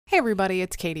everybody,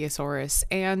 it's Katiosaurus,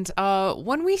 and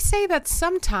when we say that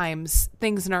sometimes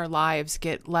things in our lives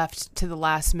get left to the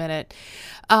last minute,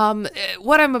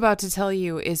 what I'm about to tell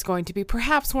you is going to be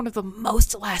perhaps one of the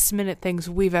most last minute things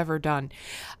we've ever done.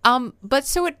 But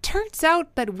so it turns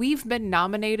out that we've been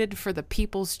nominated for the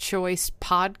People's Choice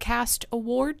Podcast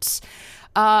Awards.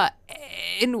 So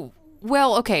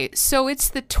it's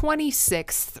the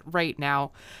 26th right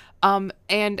now,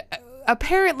 and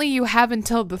apparently you have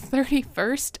until the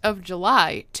 31st of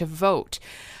July to vote.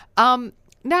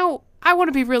 Now, I want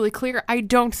to be really clear. I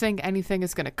don't think anything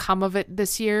is going to come of it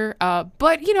this year.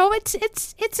 But you know,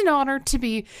 it's an honor to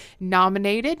be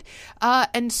nominated.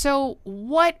 And so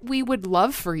what we would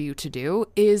love for you to do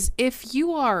is, if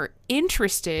you are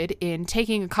interested in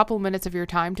taking a couple minutes of your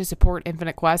time to support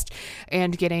Infinite Quest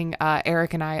and getting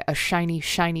Eric and I a shiny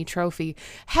trophy,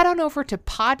 head on over to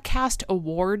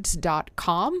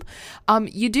podcastawards.com.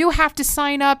 You do have to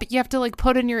sign up. You have to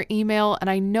put in your email, and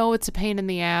I know it's a pain in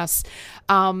the ass.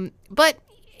 But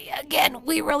again,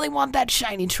 we really want that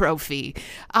shiny trophy.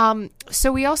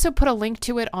 So we also put a link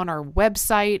to it on our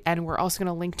website, and we're also going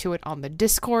to link to it on the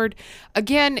Discord.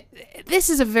 Again, this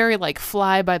is a very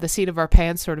fly by the seat of our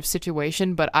pants sort of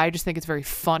situation, but I just think it's very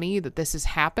funny that this has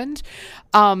happened.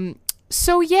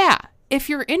 So yeah, if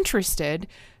you're interested,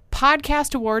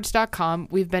 podcastawards.com.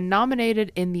 We've been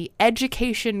nominated in the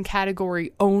education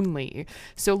category only.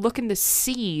 So look in the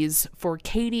C's for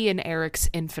Katie and Eric's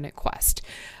Infinite Quest.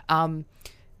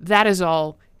 That is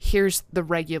all. Here's the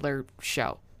regular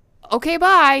show. Okay,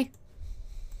 bye.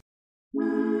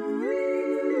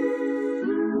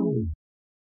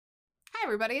 Hi,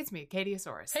 everybody. It's me,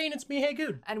 Katiosaurus. Hey, and it's me, Hey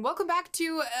Good. And welcome back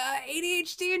to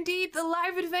ADHD&D, the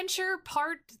live adventure,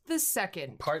 part the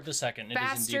second.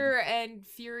 Faster and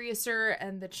Furiouser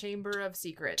and the Chamber of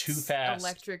Secrets. Too fast.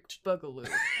 Electric Boogaloo.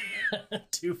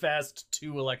 Too fast,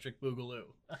 too electric boogaloo.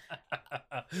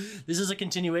 This is a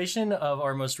continuation of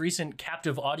our most recent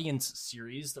captive audience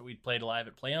series that we played live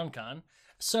at PlayOnCon.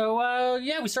 So,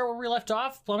 we start where we left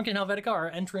off. Plummet and Helvetica are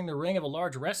entering the ring of a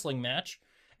large wrestling match.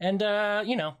 And,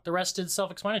 the rest is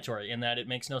self-explanatory in that it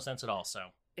makes no sense at all, so.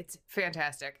 It's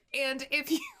fantastic. And if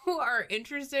you are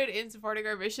interested in supporting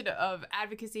our mission of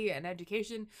advocacy and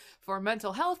education for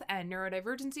mental health and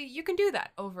neurodivergency, you can do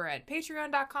that over at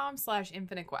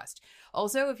patreon.com/infinitequest.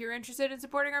 Also, if you're interested in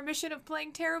supporting our mission of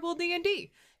playing terrible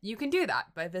D&D, you can do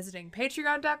that by visiting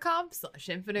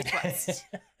patreon.com/infinitequest.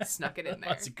 Snuck it in there.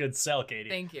 That's a good sell, Katie.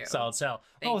 Thank you. Solid sell.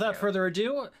 Without further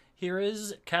ado, here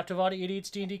is Captive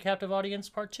Audience, ADHD&D Captive Audience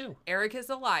Part 2. Eric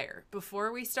is a liar.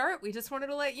 Before we start, we just wanted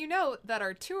to let you know that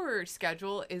our tour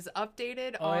schedule is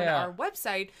updated on our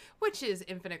website, which is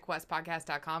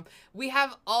infinitequestpodcast.com. We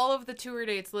have all of the tour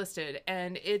dates listed,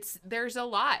 and there's a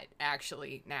lot,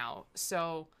 actually, now.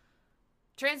 So,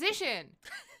 transition!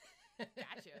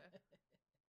 Gotcha.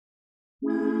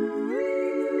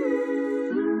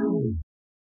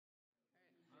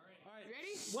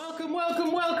 Welcome.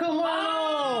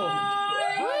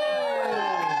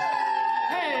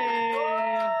 Hey.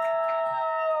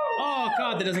 Oh,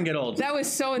 God, that doesn't get old. That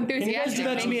was so enthusiastic. Can you guys do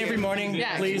that to me every morning,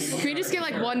 please? Can we just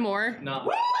get one more?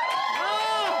 No.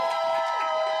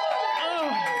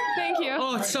 Thank you.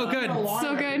 Oh, it's so good.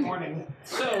 So good.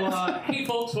 So, hey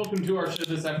folks, welcome to our show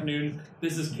this afternoon.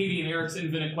 This is Katie and Eric's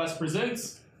Infinite Quest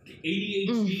presents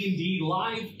ADHD&D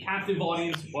Live Captive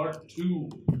Audience Part 2.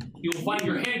 You'll find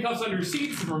your handcuffs under your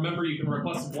seats, and remember you can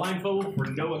request a blindfold for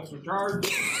no extra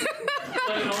charge.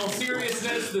 But in all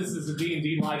seriousness, this is a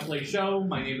D&D live play show.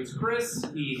 My name is Chris,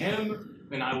 he, him,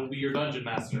 and I will be your dungeon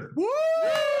master. Woo!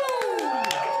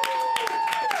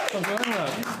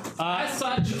 As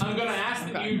such, I'm going to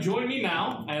ask that you join me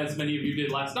now, as many of you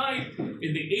did last night, in the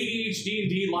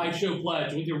ADHD&D live show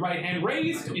pledge. With your right hand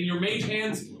raised and your mage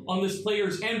hands on this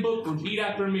player's handbook, repeat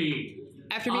after me.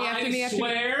 After me. I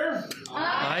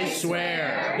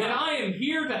swear that I am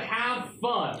here to have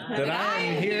fun. And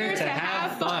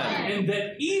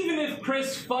that even if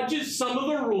Chris fudges some of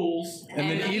the rules,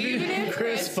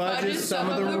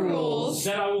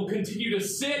 that I will continue to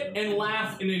sit and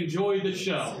laugh and enjoy the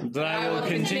show.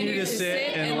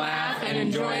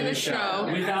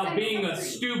 Without being a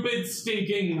stupid,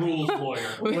 stinking rules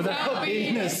lawyer. Good.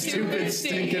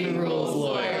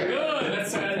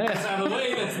 That's out of the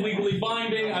way. That's legally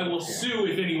binding. I will sue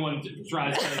if anyone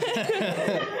tries to.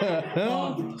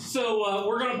 So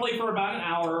we're going to play for about an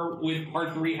hour, with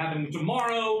part 3 happening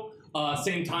tomorrow.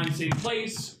 Same time, same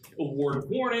place. A word of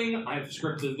warning, I've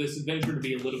scripted this adventure to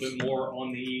be a little bit more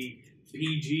on the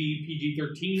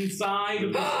PG-13 side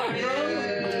of the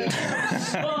spectrum.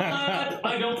 But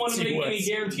I don't want to make any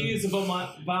guarantees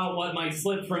about what might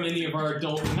slip from any of our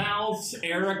adult mouths.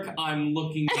 Eric, I'm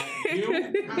looking at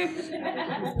you.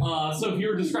 So if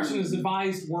your discretion is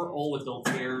advised, we're all adults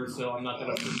here, so I'm not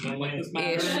going to pretend like this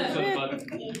matters. But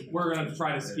we're going to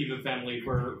try to keep it friendly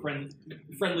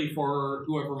for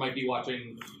whoever might be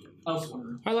watching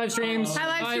elsewhere. Hi, live streams.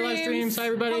 Hi, live streams. Hi,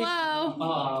 everybody.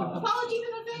 Hello. Apologies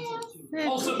in advance.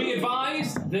 Also, be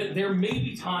advised that there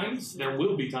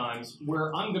will be times,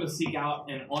 where I'm going to seek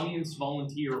out an audience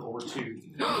volunteer or two.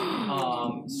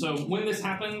 So when this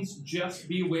happens, just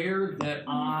be aware that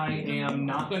I am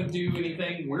not going to do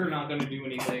anything, we're not going to do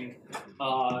anything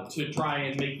to try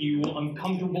and make you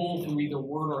uncomfortable through either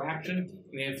word or action.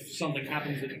 And if something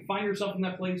happens that you find yourself in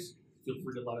that place, feel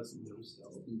free to let us know.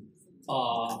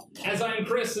 As I'm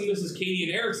Chris, and this is Katie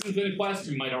and Eric's Infinite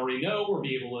Quest, you might already know or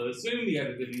be able to assume the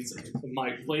entities of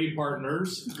my play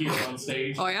partners here on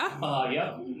stage. Oh, yeah?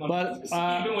 Yep. But,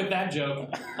 even with that joke.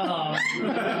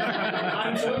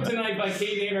 I'm joined tonight by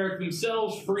Katie and Eric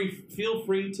themselves. Feel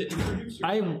free to introduce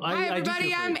yourself. Hi,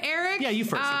 everybody. I'm Eric. Yeah, you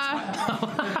first. See,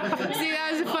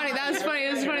 that was funny. That was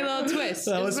a funny little twist.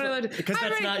 Because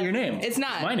that's not your name. It's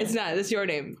not. My name. It's not. It's your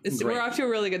name. We're off to a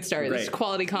really good start. This is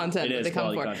quality content that they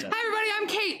come for. Content. Hi, everybody. I'm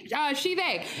Kate. She,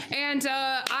 they. And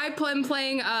I'm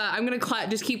playing. I'm going to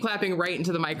just keep clapping right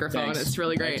into the microphone. Thanks. It's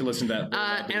really great. I like to listen to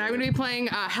that. And I'm going to be playing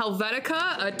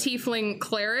Helvetica, a tiefling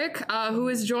cleric who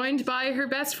is joined by her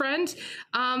best friend.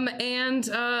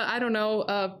 I don't know.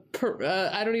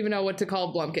 I don't even know what to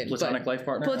call Blumpkin. Platonic life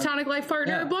partner. Platonic life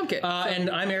partner, Blumpkin. And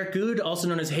I'm Eric Good, also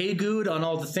known as Hey Good on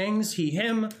all the things. He,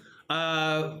 him.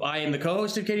 I am the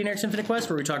co-host of Katie and Eric's Infinite Quest,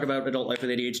 where we talk about adult life with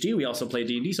ADHD. We also play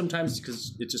D&D sometimes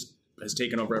because it just has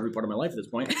taken over every part of my life at this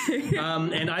point.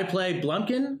 And I play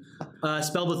Blumpkin,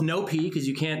 spelled with no P, because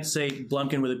you can't say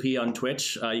Blumpkin with a P on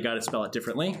Twitch. You got to spell it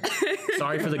differently.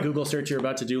 Sorry for the Google search you're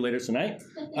about to do later tonight.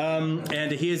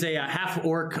 And he is a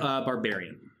half-orc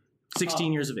barbarian,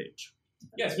 16 years of age.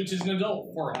 Yes, which is an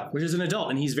adult for a half. Which is an adult,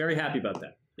 and he's very happy about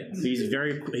that. Yes.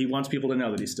 He wants people to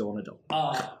know that he's still an adult.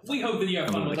 We hope that you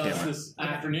have fun with us this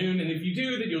afternoon, and if you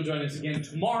do, that you'll join us again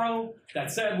tomorrow. That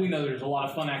said, we know there's a lot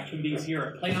of fun activities here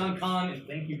at PlayOnCon, and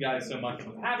thank you guys so much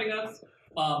for having us.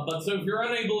 But so if you're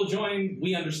unable to join,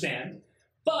 we understand.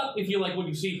 But if you like what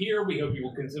you see here, we hope you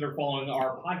will consider following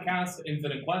our podcast,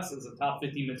 Infinite Quest, as a top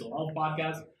 50 mental health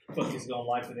podcast, focusing on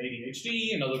life with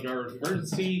ADHD and other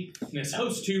neurodiversity, and as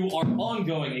host to our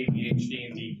ongoing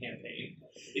ADHD&D campaign.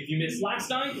 If you missed last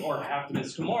night or have to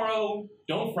miss tomorrow,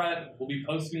 don't fret. We'll be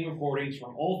posting recordings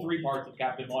from all three parts of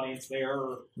Captive Audience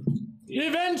there.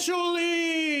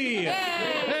 Eventually!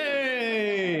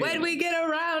 Hey! When we get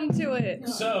around to it.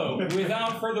 So,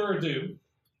 without further ado,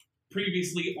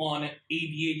 previously on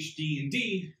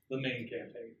ADHD&D, the main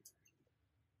campaign.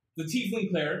 The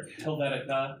Tiefling Cleric,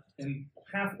 Helvetica, and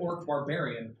half-orc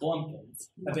barbarian, Blumpkin,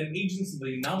 have been agents of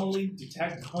the Anomaly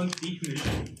Detect Hunt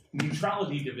Decommission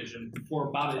Neutrality Division for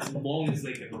about as long as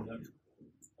they can remember.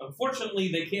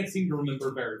 Unfortunately, they can't seem to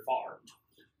remember very far.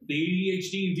 The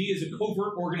ADHD&D is a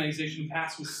covert organization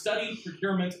tasked with study,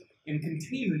 procurement, and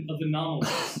containment of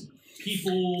anomalies.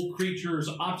 People, creatures,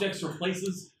 objects, or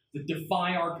places that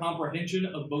defy our comprehension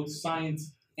of both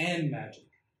science and magic.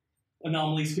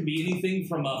 Anomalies can be anything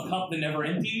from a cup that never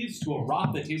empties to a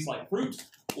rock that tastes like fruit,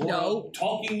 or a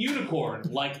talking unicorn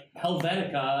like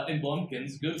Helvetica and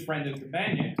Blumpkin's good friend and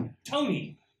companion,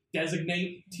 Tony.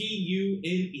 Designate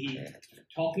T-U-N-E.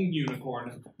 Talking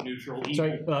unicorn, neutral evil.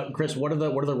 Sorry, Chris, what are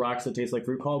the rocks that taste like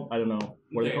fruit called? I don't know.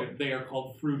 What are they called? They are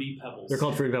called fruity pebbles. They're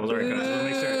called fruity pebbles. All right, guys. Let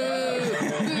me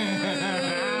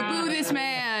start. Boo this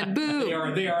man. Boo.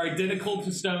 They are identical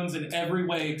to stones in every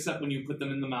way, except when you put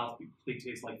them in the mouth, they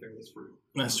taste like various fruit.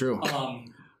 That's true.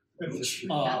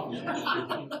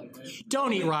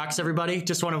 Don't eat rocks, everybody.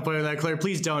 Just want to put that clear.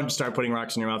 Please don't start putting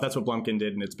rocks in your mouth. That's what Blumpkin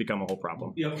did, and it's become a whole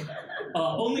problem. Yep.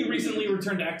 Only recently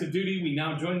returned to active duty, we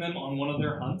now join them on one of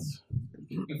their hunts.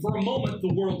 And for a moment,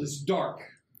 the world is dark,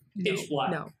 pitch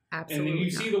black. No, absolutely And then you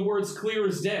see the words clear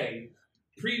as day.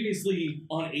 Previously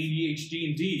on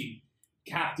ADHD&D,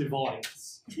 Captive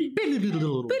Audience. A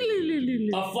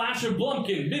flash of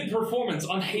Blumpkin, mid-performance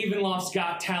on Havenloft's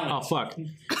Got Talent. Oh, fuck.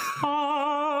 Ave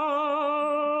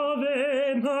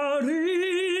Maria.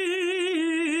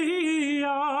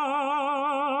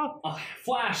 A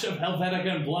flash of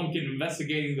Helvetica and Blumpkin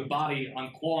investigating the body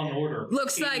on Claw and Order.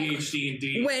 Looks like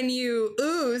ADHD&D. when you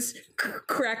ooze,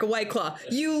 crack a White Claw.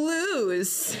 You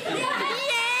lose.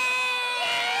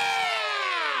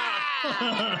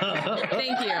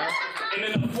 Thank you. And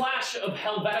in a flash of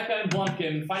Helvetica and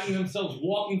Blumpkin finding themselves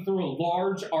walking through a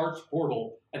large arched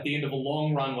portal at the end of a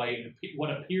long runway in what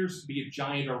appears to be a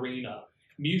giant arena.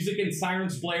 Music and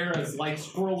sirens blare as lights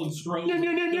swirl and strobe.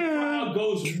 The crowd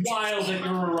goes wild at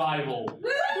your arrival.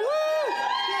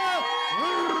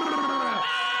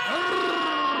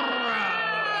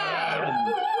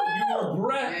 You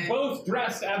are both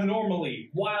dressed abnormally.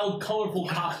 Wild, colorful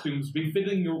costumes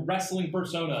befitting your wrestling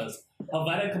personas.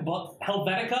 Helvetica,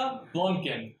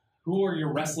 Blumpkin. Who are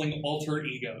your wrestling alter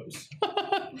egos?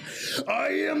 I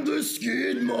am the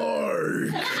skid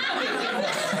mark.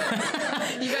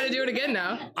 You gotta do it again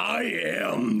now. I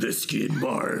am the skid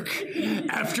mark.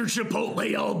 After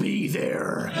Chipotle, I'll be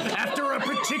there. After a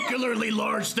particularly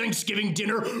large Thanksgiving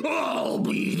dinner, I'll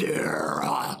be there.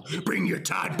 Bring your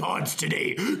Tide Pods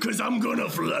today, because I'm gonna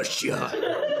flush you.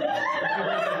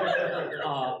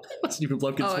 Stephen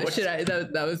Blumpkin's voice. Should I?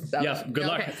 That was Yeah, good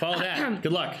luck. okay. Follow that.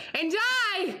 Good luck. And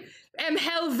I am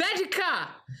Helvetica,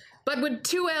 but with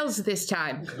 2 L's this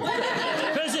time.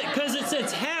 Because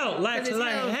it's hell, like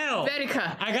hell.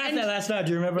 Helvetica. I got that last night.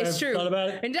 Do you remember? It's I true. thought about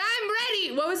it. And I'm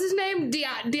ready. What was his name? The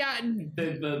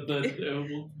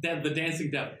dancing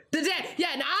devil.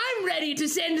 And I'm ready to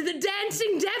send the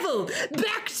dancing devil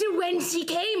back to whence he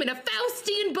came in a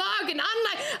Faustian bargain.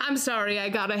 I'm sorry, I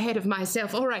got ahead of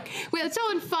myself. All right. Well, it's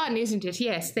all in fun, isn't it?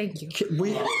 Yes, thank you.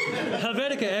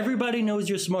 Helvetica, everybody knows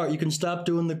you're smart. You can stop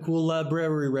doing the cool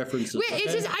library references. Well, Okay?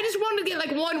 I just wanted to get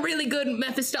like one really good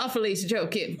Mephistopheles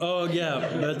joke in. Oh yeah,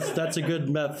 that's a good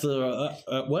method.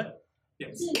 What?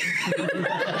 Yes. At the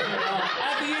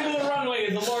end of the runway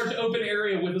is a large open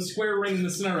area with a square ring in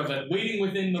the center of it. Waiting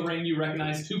within the ring, you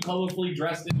recognize 2 colorfully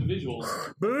dressed individuals.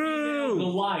 Boo!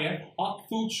 Goliath,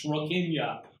 Hawkfuch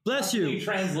Rakinya. Bless you.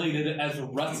 Translated as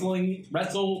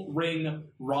Wrestle Ring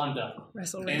Ronda.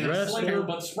 Wrestle And a slicker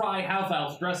but spry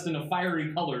half-elf dressed in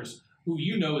fiery colors, who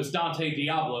you know is Dante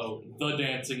Diablo, the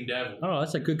Dancing Devil. Oh,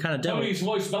 that's a good kind of devil. Tony's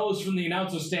voice bellows from the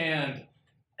announcer stand.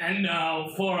 And now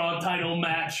for our title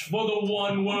match for the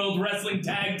One World Wrestling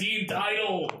Tag Team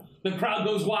title. The crowd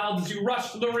goes wild as you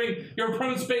rush to the ring. Your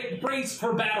opponents brace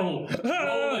for battle.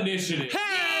 Roll initiative.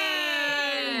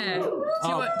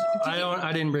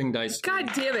 I didn't bring dice.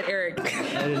 God damn it, Eric. I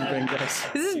didn't bring dice.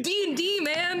 This is D&D,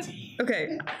 man.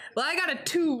 Okay. Well, I got a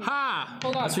 2. Ha!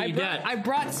 Hold on. That's what you got. I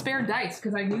brought spare dice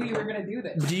because I knew you were going to do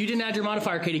this. You didn't add your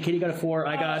modifier, Katie. Katie got a 4.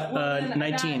 I got well, then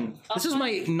I 19. This is my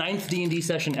 9th D&D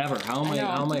session ever. How am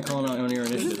I calling on your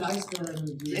initiative?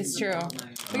 It's true.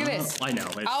 Look at this. I know.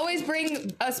 Always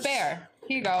bring a spare.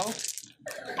 Here you go.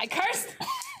 I cursed.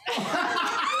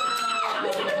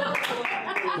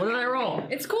 What did I roll?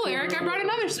 It's cool, Eric. I brought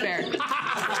another spare.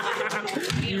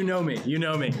 You know me.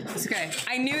 It's okay.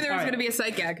 I knew there was going to be a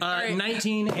sight gag. All right.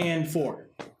 19 and 4.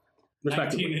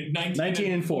 Respectively.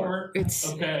 19 and 4.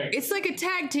 It's like a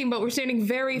tag team, but we're standing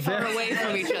very far away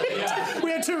from each other. Yeah.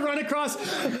 We had to run across.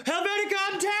 Helvetica,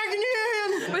 I'm tagging you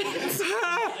in! It's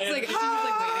like,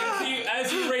 wait.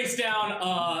 As you race down,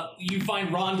 you find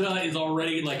Rhonda is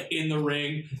already like in the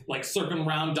ring, like circling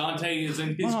around. Dante is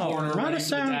in his corner, ready for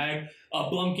the tag.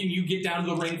 Blumpkin, you get down to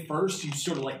the ring first. You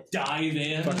sort of like dive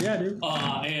in. Fuck yeah, dude.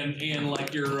 And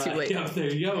like you're. Too late. Yeah, there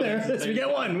you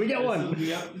go. We get one.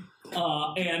 Yep.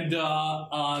 And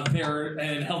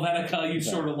Helvetica, you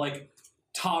sort of like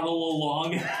toddle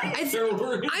along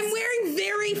afterwards. I'm wearing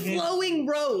very flowing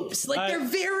robes. Like, they're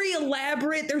very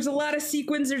elaborate. There's a lot of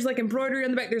sequins. There's like embroidery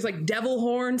on the back. There's like devil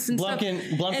horns and stuff.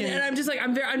 Blumpkin. And I'm just like,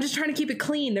 I'm just trying to keep it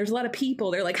clean. There's a lot of people.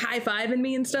 They're like high-fiving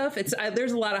me and stuff.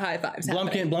 There's a lot of high fives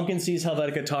happening. Blumpkin sees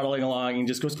Helvetica toddling along and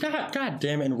just goes, God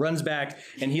damn it, and runs back,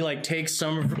 and he like takes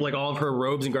some of like all of her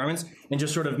robes and garments and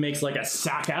just sort of makes like a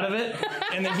sack out of it,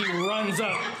 and then he runs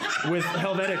up with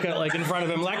Helvetica like in front of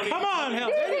him, like, come on,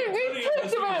 Helvetica. Well,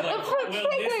 this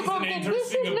is an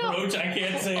interesting approach. I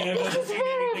can't say I've ever seen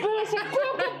anything.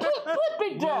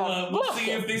 We'll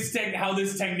see if how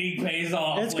this technique pays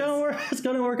off. It's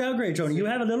gonna work out great, Tony. You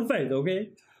have a little faith, okay?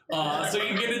 So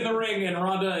you get in the ring, and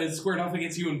Rhonda is squared off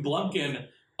against you and Blumpkin.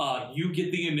 You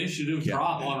get the initiative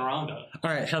drop on Rhonda.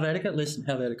 All right, Helvetica, listen,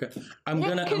 Helvetica.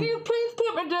 Can you please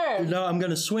put me down? No, I'm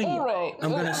gonna swing you. All right.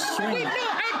 I'm gonna swing you.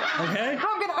 Okay?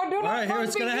 I do not All right, here want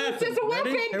it's to be gonna used happen. as a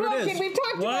weapon, Ready? Here it is. We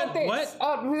talked about this. What?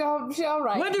 All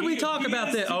right. When did we talk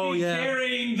about this? Oh, yeah.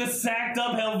 Carrying the sacked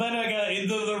up Helvetica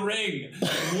into the ring.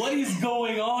 What is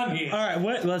going on here? All right,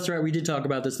 what? That's right. We did talk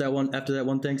about this after that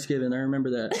one Thanksgiving. I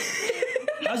remember that.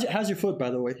 How's your foot, by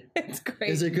the way? It's great.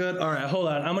 Is it good? All right, hold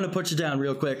on. I'm gonna put you down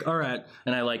real quick. All right,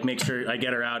 and I like make sure I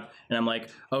get her out, and I'm like,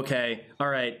 okay, all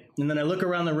right, and then I look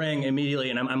around the ring immediately,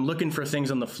 and I'm looking for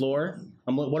things on the floor.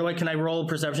 Can I roll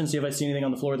perception, see if I see anything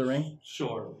on the floor of the ring?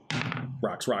 Sure.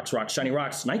 Rocks, shiny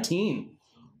rocks. 19.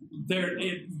 There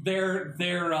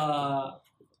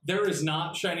is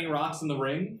not shiny rocks in the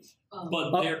ring,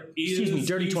 but there is. Excuse me,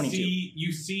 dirty 22.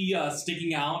 You see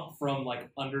sticking out from like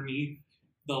underneath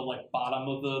the like bottom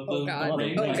of the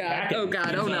ring. Oh like, god! Oh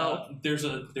god! Oh no! There's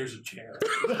a chair.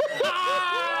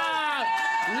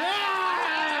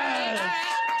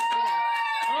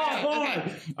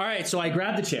 All right, so I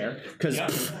grab the chair because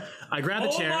I grab the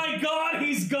chair. Oh my god,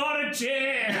 he's got a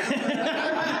chair!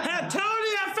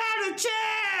 Tony, I found a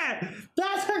chair!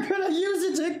 That's I'm gonna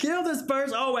use it to kill this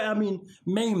person.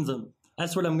 Maim them.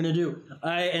 That's what I'm gonna do.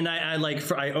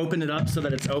 I open it up so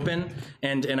that it's open,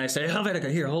 and I say,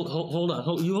 Helvetica, here, hold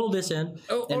on, you hold this end,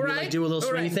 and we right. like do a little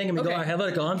swingy thing, and we go,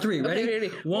 Helvetica, on 3, ready? Okay,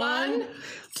 1,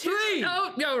 3.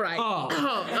 Oh, no, right. Oh.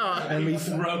 And we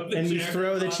throw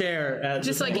the chair at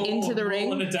just like into the ring.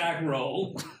 Roll an attack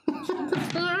roll.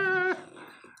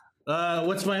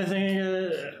 What's my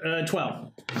thing?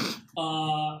 12.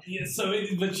 Yeah. So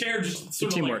the chair just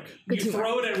sort of teamwork. like you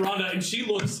throw it at Rhonda, and she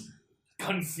looks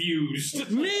confused.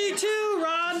 Me too,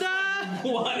 Rhonda.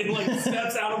 And like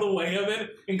steps out of the way of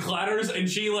it and clatters, and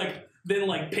she like then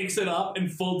like picks it up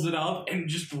and folds it up and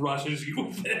just rushes you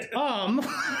with it.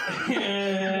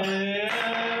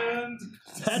 And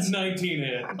that's 19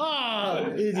 hit.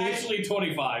 Actually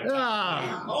 25.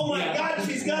 Oh my god,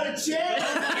 she's got a chair!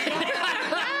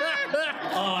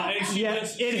 And she it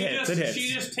hits. She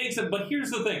just takes it, but here's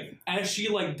the thing: as she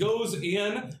like goes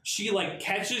in, she like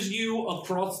catches you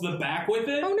across the back with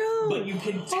it. Oh no! But you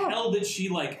can tell that she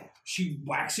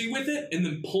whacks you with it and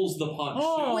then pulls the punch.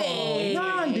 Wait.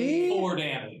 Randy. 4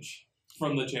 damage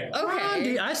from the chair. Okay.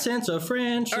 Randy, I sense a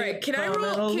friendship. All right, can I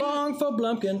coming roll? along for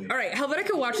Blumpkin. All right,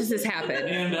 Helvetica watches this happen.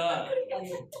 And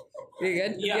You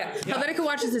good? Yeah. Helvetica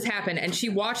watches this happen, and she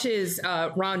watches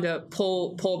Rhonda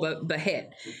pull the hit.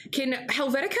 Can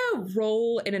Helvetica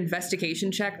roll an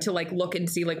investigation check to like look and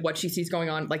see like what she sees going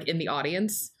on like in the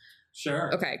audience?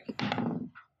 sure. Okay.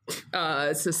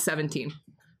 It's a 17.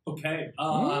 Okay.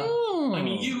 I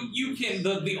mean, you can.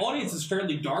 The audience is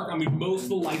fairly dark. I mean, most of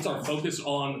the lights are focused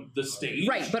on the stage.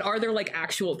 Right, but are there like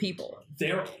actual people?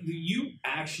 You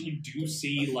actually do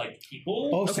see like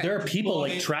people. Oh, so there are people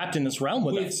But like trapped in this realm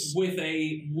with us. with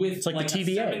like the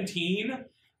TVA. a 17.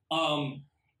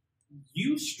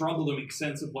 You struggle to make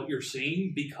sense of what you're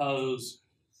seeing because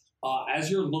as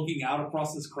you're looking out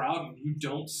across this crowd, you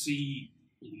don't see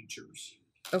bleachers.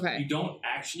 Okay. You don't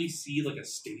actually see like a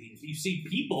stadium. You see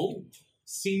people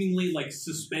seemingly like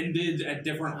suspended at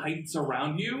different heights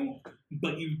around you,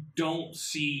 but you don't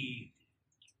see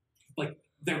like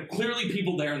there are clearly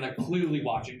people there and they're clearly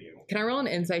watching you. Can I roll an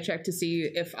insight check to see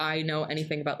if I know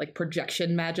anything about like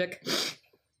projection magic?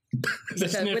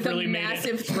 With a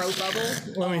massive throat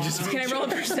bubble. Let me just. Can I roll a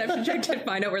perception check to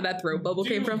find out where that throat bubble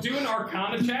came from? Do an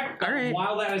Arcana check. All right.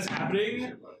 While that is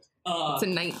happening, It's a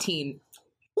 19.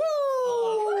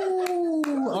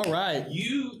 All right.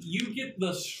 you get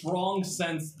the strong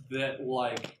sense that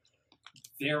like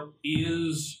there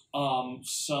is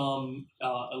some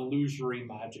illusory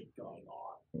magic going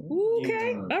on.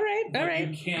 Okay. All right. All But right.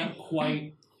 you can't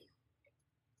quite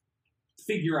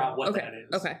figure out what that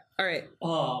is. Okay. All right.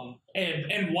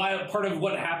 And while part of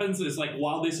what happens is like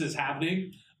while this is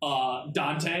happening,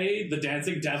 Dante, the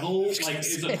dancing devil, like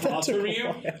is across from you,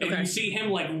 and you see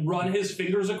him like run his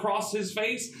fingers across his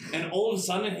face, and all of a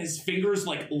sudden his fingers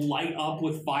like light up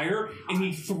with fire, and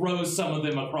he throws some of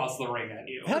them across the ring at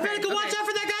you. Helvetica, watch out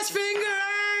for that guy's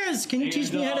fingers! Can you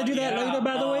teach me how to do that later,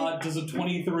 by the way? Does a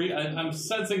 23? I'm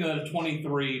sensing that a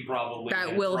 23 probably That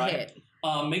hits, will right? hit.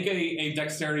 Make a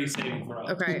dexterity saving throw.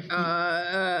 Okay.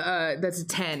 That's a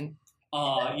 10.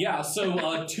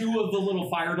 So 2 of the little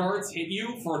fire darts hit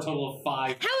you for a total of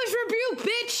 5. Hellish rebuke,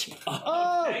 bitch! Okay,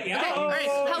 All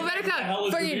right,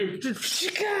 Hellish rebuke.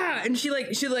 Helvetica, and she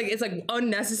it's like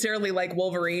unnecessarily like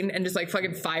Wolverine, and just like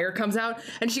fucking fire comes out,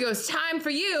 and she goes, "Time for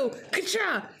you,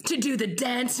 ka-cha, to do the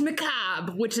dance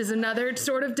macabre," which is another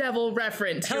sort of devil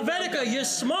reference. Helvetica, you're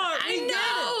smart. I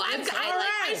know.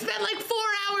 I spent like 4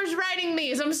 hours writing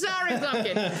these. I'm sorry,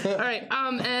 Pumpkin. All right.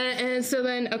 And so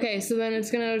then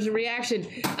it's gonna there's a reaction.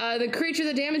 The creature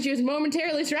that damaged you is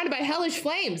momentarily surrounded by hellish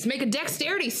flames. Make a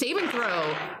dexterity saving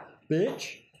throw.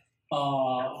 Bitch.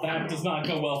 That does not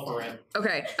go well for him.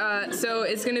 Okay, so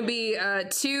it's gonna be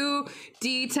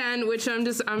 2d10, which I'm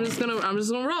just gonna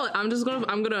roll it.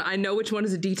 I know which one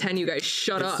is a d10. You guys,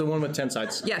 shut It's up. the one with 10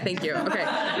 sides. Yeah, thank you. Okay,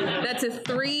 that's a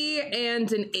 3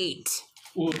 and an 8.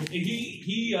 Well,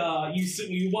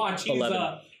 you watch.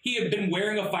 11. He had been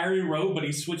wearing a fiery robe, but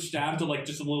he switched down to like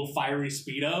just a little fiery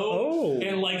speedo. Oh.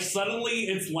 And like suddenly,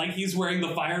 it's like he's wearing the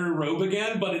fiery robe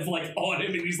again, but it's like on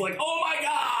him, and he's like, "Oh my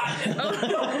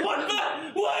god! What the?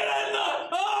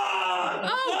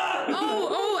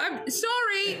 I'm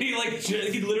sorry.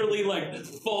 He literally like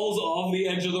falls off the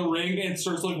edge of the ring and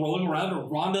starts like rolling around. And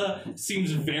Rhonda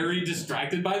seems very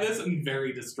distracted by this and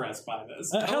very distressed by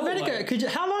this. Helvetica,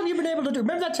 how long have you been able to do?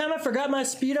 Remember that time I forgot my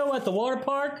Speedo at the water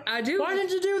park? I do. Why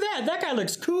didn't you do that? That guy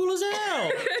looks cool as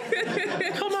hell.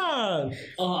 Come on.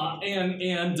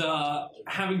 And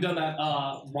having done that,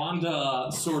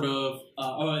 Rhonda sort of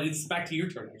it's back to your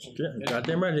turn actually. Yeah,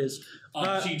 goddamn right it is.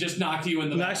 She just knocked you in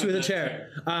the back Knocks me with a chair.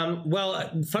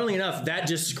 Well, funnily enough, that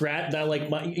just scratched that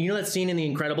you know that scene in The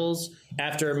Incredibles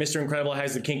after Mr. Incredible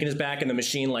has the kink in his back and the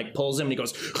machine like pulls him and he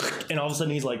goes and all of a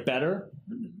sudden he's like better.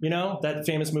 You know that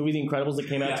famous movie The Incredibles that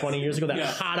came out 20 years ago. That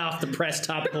hot off the press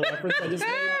topical reference I just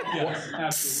made. Yes,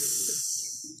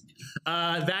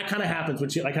 absolutely. That kind of happens,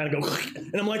 which I kind of go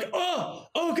and I'm like, oh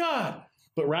god.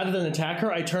 But rather than attack her,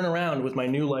 I turn around with my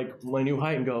new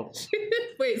height and go,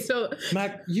 Wait, so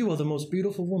Mac, you are the most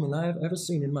beautiful woman I have ever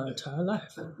seen in my entire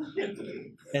life.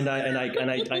 And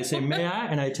I say, may I?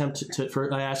 And I attempt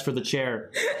I ask for the chair,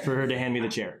 for her to hand me the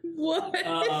chair.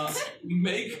 what?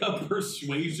 Make a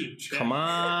persuasion check. Come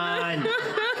on.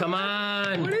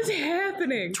 What is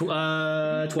happening?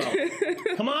 12.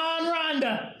 Come on,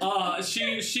 Rhonda.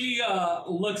 She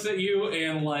looks at you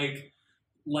and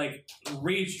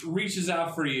reaches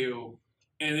out for you,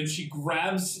 and then she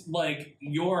grabs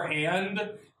your hand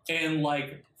and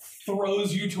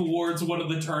throws you towards one of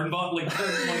the turnbuckle, one of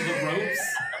the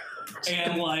ropes,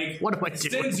 and What am I doing?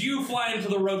 sends you flying into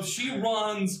the ropes. She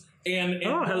runs and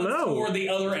runs hello. toward the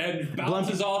other end,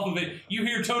 bounces off of it. You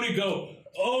hear Tony go,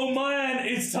 "Oh man,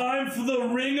 it's time for the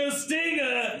ringer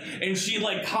stinger," and she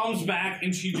comes back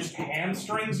and she just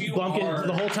hamstrings you. Blumpkin, hard.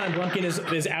 the whole time, Blumpkin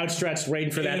is outstretched,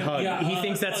 waiting for that hug. Yeah, He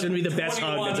thinks that's going to be the best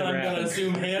hug that's ever I'm gonna happened.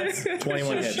 assume hits.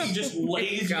 21 hits. She just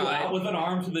lays you out with an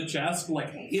arm to the chest,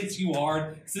 hits you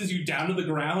hard, sends you down to the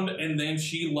ground, and then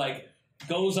she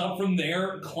goes up from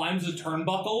there, climbs a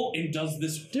turnbuckle, and does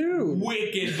this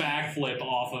wicked backflip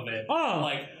off of it.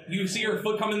 Oh. You see her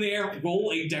foot come in the air,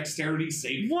 roll a dexterity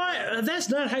save. What? That's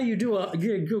not how you do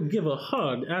give a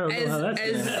hug. I don't know how that's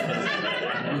going to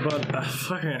happen. But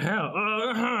fucking hell.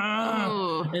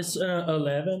 It's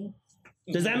 11.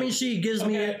 Does that mean she gives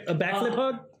me a backflip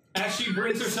hug? As she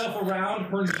brings herself around,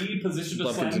 her knee positioned to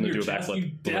Love slam to your do a chest, backflip. you One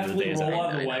of the definitely days roll I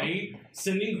out of the way,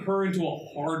 sending her into a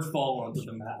hard fall onto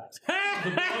the mat.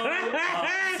 The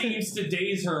blow seems to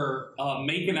daze her.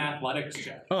 Make an athletics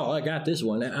check. Oh, I got this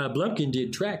one. Blumpkin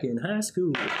did track in high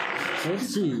school. Let's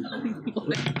see.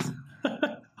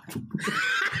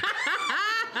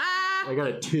 I got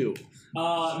a 2.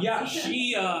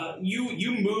 She,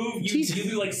 you move, you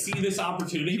see this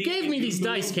opportunity. You gave me these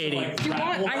dice, Katie.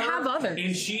 I have others.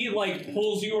 And she,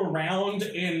 pulls you around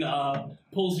and,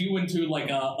 pulls you into,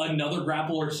 another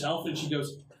grapple herself, and she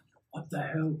goes, "What the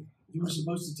hell? You were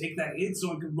supposed to take that hit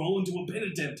so I could roll into a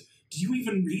penitent. Do you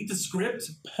even read the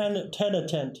script?"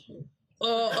 Penitent.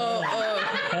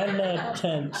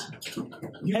 Penitent.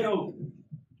 You know...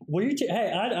 Will you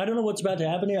hey, I don't know what's about to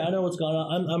happen here. I know what's going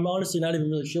on. I'm honestly not even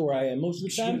really sure where I am most of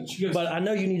the time. She goes, but I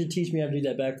know you need to teach me how to do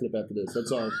that backflip after this.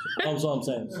 That's all I'm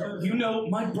saying. "You know,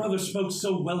 my brother spoke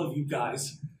so well of you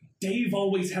guys. Dave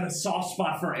always had a soft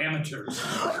spot for amateurs.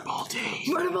 Murderball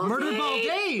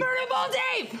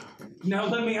Dave! Now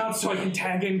let me out so I can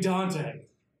tag in Dante."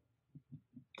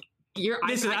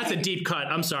 That's a deep cut.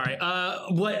 I'm sorry.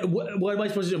 What am I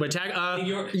supposed to do? Attack?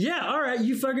 Yeah. All right.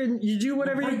 You do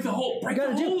whatever break you the hold. Break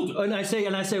gotta the hold. do. And I say,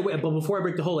 wait, but before I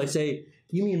break the hold, I say,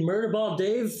 you mean Murderball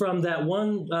Dave from that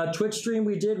one Twitch stream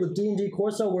we did with D&D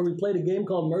Corso where we played a game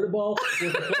called Murderball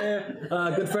with a player,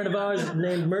 a good friend of ours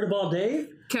named Murderball Dave?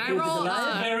 Can I roll?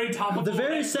 Very topical. The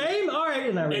very same? All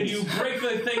right. And you break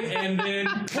the thing and then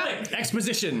click.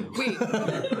 Exposition. Wait.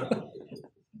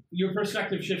 Your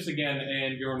perspective shifts again,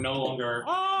 and you're no longer.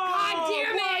 God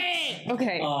damn it!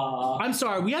 Okay. I'm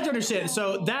sorry. We have to understand.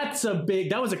 So that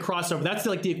was a crossover. That's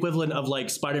the equivalent of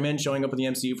Spider-Man showing up in the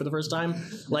MCU for the first time.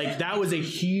 That was a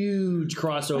huge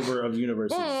crossover of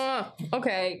universes. Okay.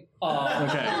 Okay.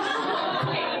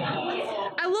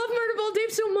 I love Murderball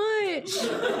Dave so much.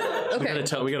 Okay.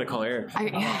 We gotta call Eric.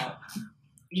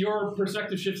 your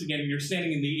perspective shifts again, and you're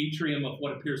standing in the atrium of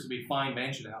what appears to be a fine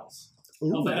mansion house.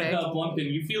 Helvetica,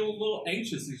 Blumpkin, you feel a little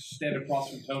anxious as you stand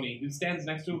across from Tony, who stands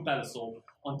next to a pedestal,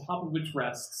 on top of which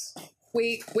rests.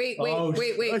 Wait. Okay,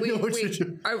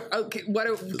 what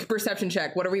a perception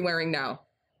check. What are we wearing now?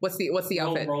 What's the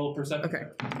outfit? Roll a perception. Okay.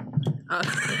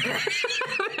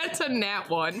 That's a nat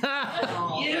 1.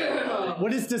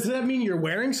 Does that mean you're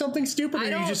wearing something stupid, or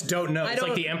you just don't know? It's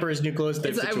like the Emperor's New Clothes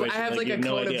type situation. I have like a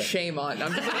coat of shame on.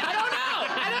 I'm just like,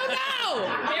 I don't know.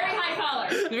 Very high collar.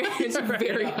 It's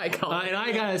very high collar. And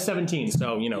I got a 17,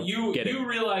 so you get it. You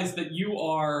realize that you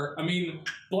are. I mean,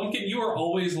 Blumpkin, you are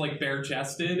always like bare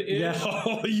chested. Yeah,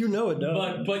 you know it,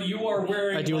 though. But you are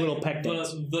wearing. I do a little pec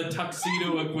dance. The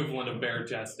tuxedo equivalent of bare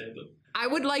chested. I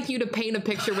would like you to paint a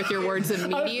picture with your words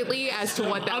immediately as to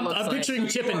what that looks like. I'm picturing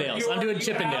Chippendales. I'm doing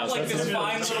Chippendales. Like this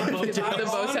fine little bow tie. The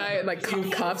bow tie and like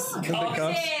cuffs.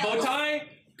 Bow tie,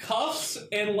 cuffs,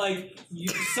 and like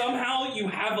somehow you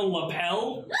have a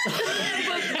lapel.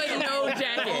 But no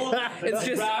jacket. It's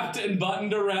just wrapped and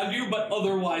buttoned around you, but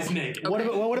otherwise naked. Okay.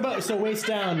 What about so waist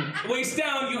down? Waist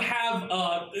down, you have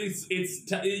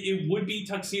it would be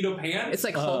tuxedo pants. It's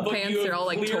like Hulk pants. They're all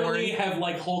like torn. Clearly have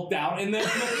like hulked out in them.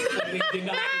 Like they did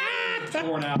not get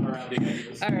torn out around the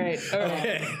edges. All right.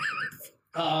 Okay.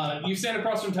 You stand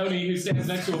across from Tony, who stands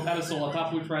next to a pedestal on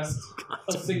top of which rests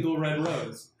a single red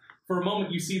rose. For a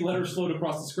moment, you see letters float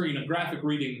across the screen, a graphic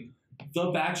reading,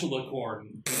 "The Bachelor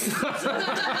Corn."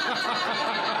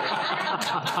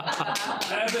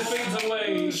 As it fades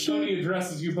away, Tony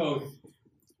addresses you both.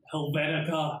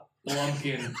 Helvetica,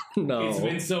 Blumpkin. No. It's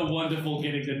been so wonderful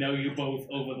getting to know you both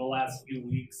over the last few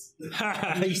weeks. He You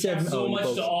have so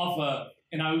much to offer,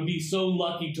 and I would be so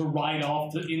lucky to ride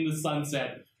off in the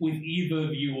sunset with either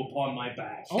of you upon my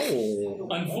back. Oh,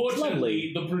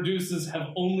 unfortunately, the producers have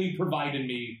only provided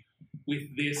me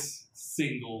with this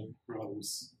single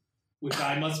rose, with which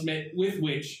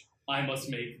I must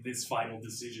make this final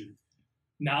decision.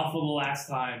 Now, for the last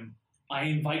time, I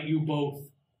invite you both.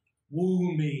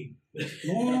 Woo me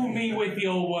with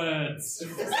your words.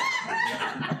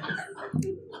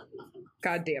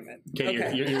 God damn it. Katie,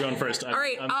 okay. you're going first. All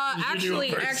right.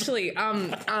 Actually,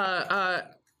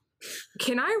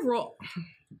 can I roll?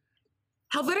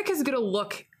 Helvetica's gonna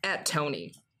look at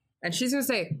Tony, and she's gonna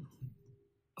say,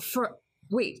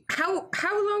 wait, how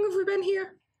long have we been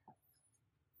here?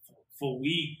 For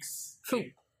weeks. For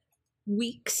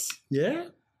weeks? Yeah?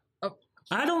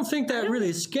 I don't think that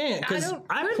really scant, because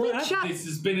this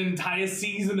has been an entire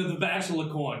season of The Bachelor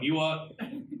Corn. You are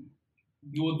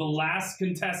the last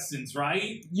contestants,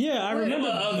 right? Yeah, I remember.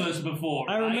 There were others before.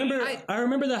 I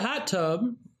remember the hot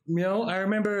tub. I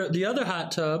remember the other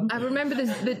hot tub. I remember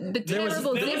the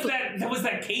terrible. There was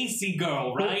that Casey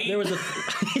girl, right? There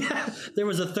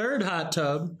was a third hot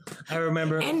tub. I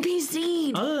remember.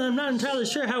 NPC. I'm not entirely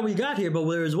sure how we got here, but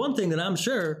there is one thing that I'm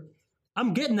sure.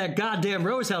 I'm getting that goddamn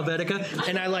rose, Helvetica,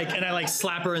 and I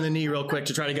slap her in the knee real quick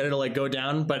to try to get her to go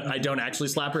down, but I don't actually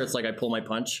slap her. It's like I pull my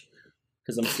punch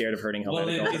because I'm scared of hurting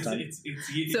Helvetica all the time.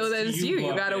 So then it's you.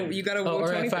 You gotta woo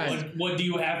Tony. Fine. What do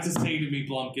you have to say to me,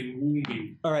 Blumpkin? Woo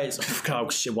me. All right. So, oh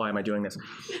shit! Why am I doing this?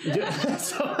 Do you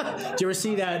ever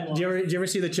see that? Do you ever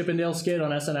see the Chippendale skit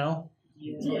on SNL?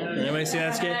 Yeah. Anybody see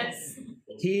that skit?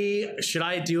 Should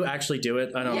I actually do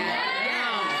it? I don't know.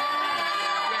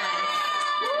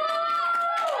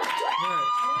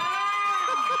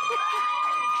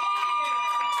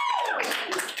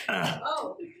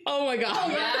 Oh my god.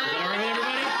 Is that all right,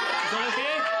 everybody? Is that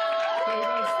okay?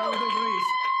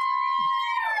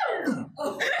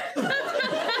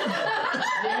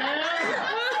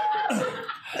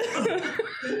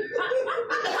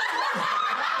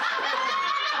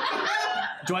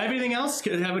 Do I have anything else?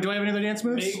 Do I have any other dance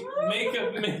moves? Make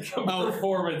a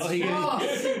performance. Oh god,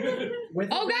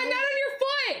 not on your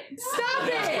foot! Stop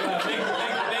it!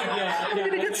 I'm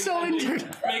gonna get so injured.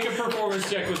 Make a performance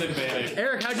check with advantage.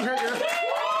 Eric, how'd you hurt your...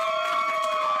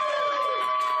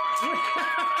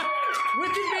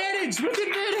 With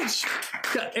advantage!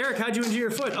 Eric, how'd you injure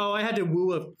your foot? Oh, I had to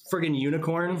woo a friggin'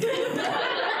 unicorn. So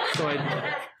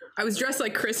I was dressed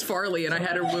like Chris Farley and I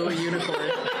had to woo a unicorn.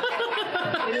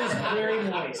 It is very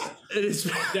nice. It is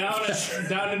down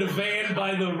in a van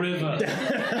by the river.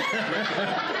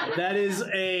 That is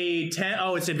a 10.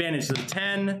 Oh, it's advantage. So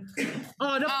 10.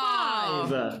 Oh, no,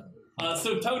 5.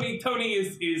 So Tony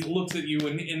is looks at you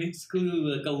and he's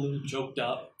clearly like a little choked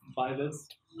up by this.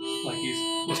 Like he's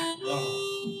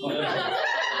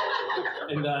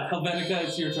and Helvetica,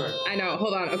 it's your turn. I know.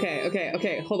 Hold on. Okay.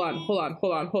 Hold on.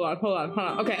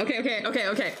 Okay.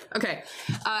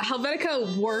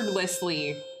 Helvetica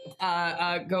wordlessly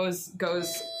goes.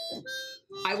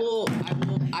 I will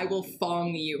I will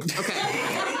thong you. Okay.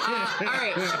 All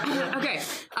right. Okay.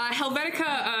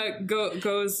 Helvetica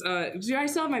goes. Do I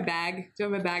still have my bag? Do I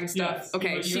have my bag of stuff? Yes,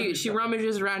 Okay. you She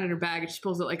rummages around in her bag and she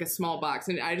pulls out like a small box.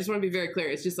 And I just want to be very clear.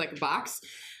 It's just like a box.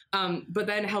 But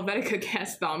then Helvetica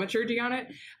casts Thaumaturgy on it.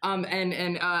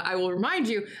 And I will remind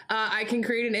you, I can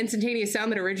create an instantaneous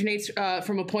sound that originates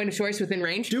from a point of choice within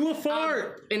range. Do a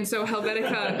fart! And so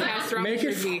Helvetica casts Make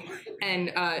it Thaumaturgy,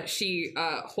 and she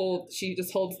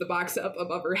just holds the box up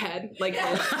above her head like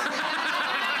this.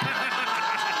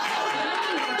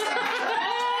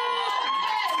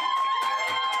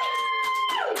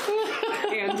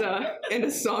 And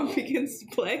a song begins to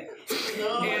play.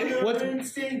 What?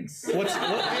 Instincts. What's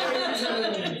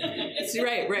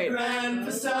Right. Grand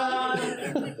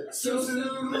facade, so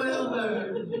soon will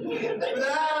burn.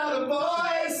 Without a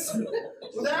voice,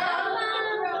 without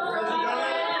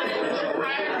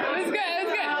It was good.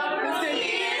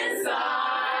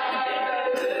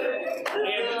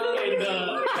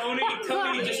 And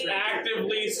Tony just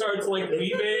actively starts like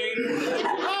weeping.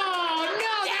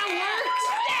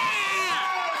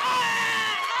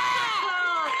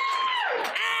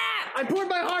 I poured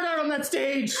my heart out on that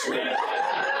stage.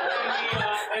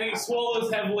 And he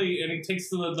swallows heavily, and he takes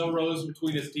the rose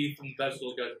between his teeth and the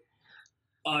vegetable goes,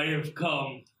 I have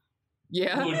come.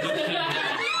 Yeah.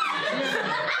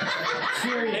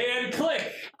 And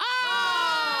click.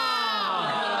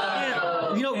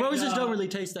 You know, roses don't really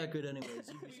taste that good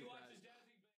anyways.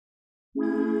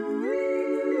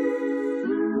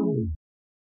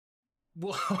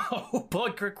 Whoa,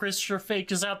 boy, Chris sure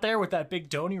faked us out there with that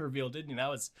big Tony reveal, didn't he? That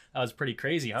was pretty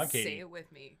crazy, huh, Katie? Say it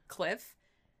with me. Cliff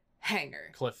Hanger.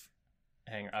 Cliff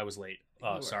Hanger. I was late.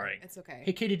 Oh, sorry. It's okay.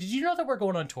 Hey, Katie, did you know that we're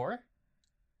going on tour?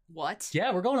 What?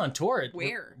 Yeah, we're going on tour.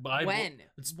 Where? When? When?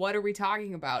 What are we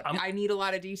talking about? I need a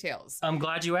lot of details. I'm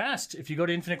glad you asked. If you go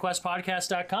to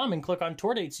infinitequestpodcast.com and click on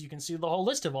tour dates, you can see the whole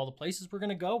list of all the places we're going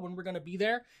to go, when we're going to be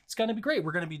there. It's going to be great.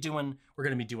 We're going to be doing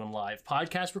live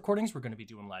podcast recordings. We're going to be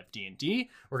doing live D&D.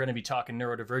 We're going to be talking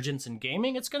neurodivergence and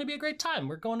gaming. It's going to be a great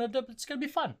time. It's going to be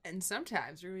fun. And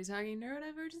sometimes we're talking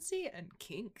neurodivergency and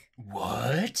kink.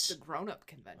 What? The grown-up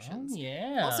conventions. Oh,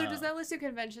 yeah. Also, does that list of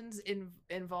conventions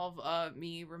involve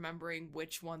me remembering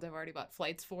which ones I've already bought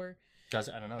flights for? Does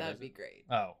it? I don't know. That'd be great.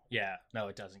 Oh, yeah. No,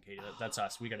 it doesn't, Katie. That's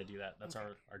us. We got to do that. That's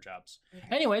our jobs. Okay.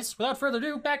 Anyways, without further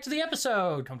ado, back to the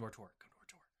episode. Come to our tour.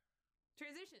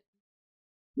 Transition.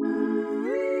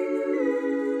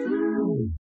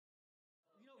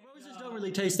 Roses don't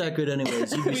really taste that good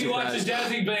anyways. You'd be We watch a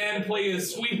surprised. jazzy band play a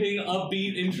sweeping,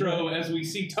 upbeat intro as we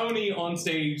see Tony on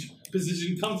stage,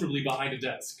 positioned comfortably behind a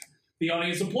desk. The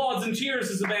audience applauds and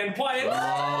cheers as the band quiets.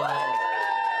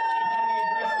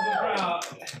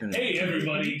 Hey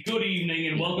everybody, good evening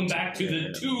and welcome back to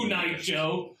the two-night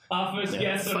show. Our first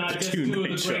guests are not just two of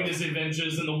the greatest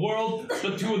adventures in the world,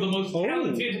 but two of the most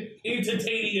talented,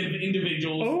 entertaining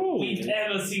individuals we've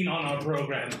ever seen on our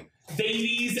program.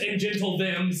 Ladies and gentle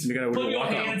thems, put your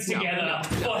hands together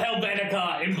for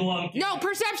Helvetica and Blump. No,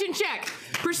 perception check.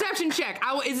 Perception check.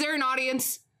 Is there an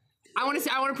audience? I want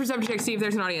to perception check, see if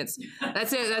there's an audience.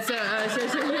 That's a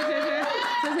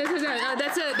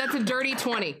dirty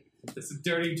 20. It's a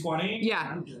dirty 20.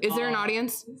 Yeah. Is there an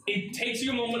audience? It takes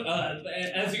you a moment,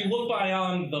 as you look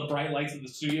beyond the bright lights of the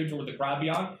studio toward the crowd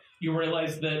beyond, you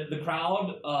realize that the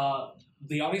crowd,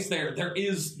 the audience there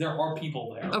are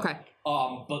people there. Okay.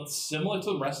 But similar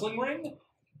to the wrestling ring,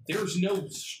 there's no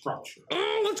structure.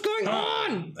 Oh, what's going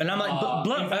on? And I'm like,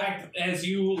 in fact, as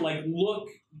you look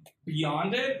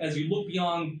beyond it,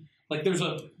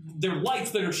 there are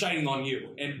lights that are shining on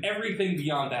you, and everything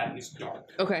beyond that is dark.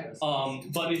 Okay.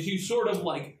 But as you sort of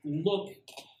look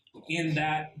in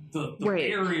that the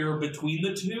barrier between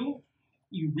the two,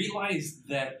 you realize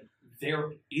that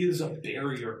there is a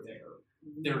barrier there.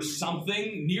 There's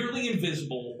something nearly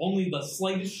invisible, only the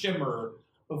slightest shimmer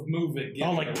of movement.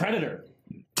 oh, like Predator.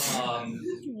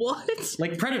 What?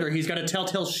 Like Predator, he's got a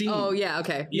telltale sheen. Oh, yeah,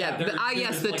 okay. Yeah,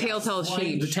 there's the telltale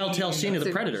sheen. The telltale sheen of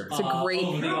the Predator. It's a great...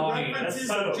 over the audience. References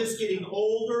are just getting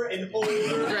older and older.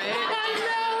 Right?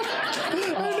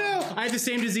 Oh no! I have the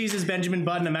same disease as Benjamin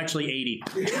Button. I'm actually 80.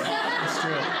 That's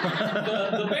true.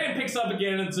 The band picks up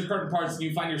again, and it's the curtain parts, and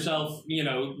you find yourself,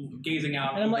 gazing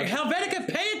out. And I'm like, Helvetica,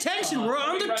 pay attention! We're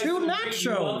on the two-night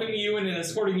show! Welcoming you and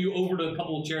escorting you over to a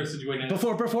couple of chairs to join in.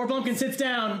 Before Blumpkin sits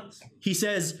down, he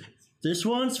says, "This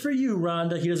one's for you,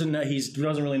 Rhonda." He doesn't know. He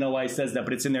doesn't really know why he says that,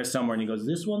 but it's in there somewhere. And he goes,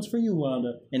 "This one's for you,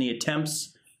 Rhonda." And he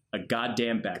attempts a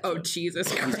goddamn backflip. Oh,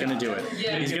 Jesus Christ. He's gonna do it.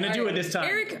 Yeah. He's gonna do it this time.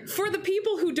 Eric, for the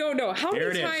people who don't know, how There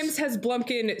many it is. times has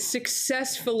Blumpkin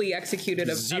successfully executed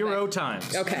a 0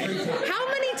 times. Okay. How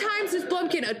many times has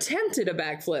Blumpkin attempted a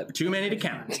backflip? Too many to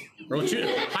count. Roll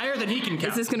higher than he can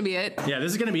count. Is this gonna be it? Yeah,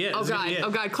 this is gonna be it. Oh This is gonna God! be it. Oh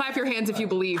God! Clap your hands if you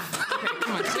believe. Okay,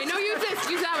 come on. Wait, no, use this.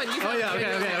 Use that one. Use Oh that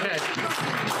yeah. one. Okay.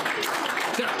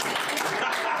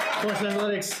 Plus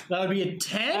athletics. That would be a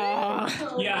 10.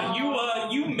 Yeah,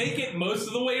 you make it most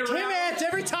of the way around. Damn it!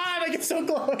 Every time I get so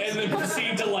close. And then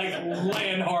proceed to like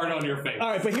land hard on your face. All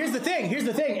right, but here's the thing.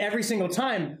 Every single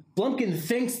time, Blumpkin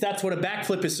thinks that's what a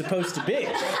backflip is supposed to be.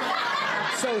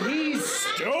 So he's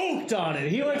stoked on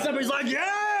it. He wakes up, he's like,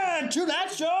 yeah, to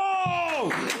that show!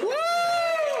 Woo!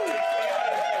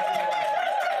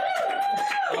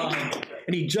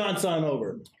 And he jaunts on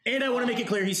over. And I want to make it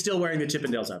clear he's still wearing the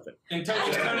Chippendales outfit. And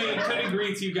Tony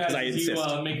greets you guys I as you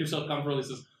insist. make yourself comfortable. He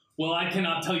says, well, I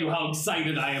cannot tell you how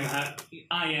excited I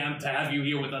am to have you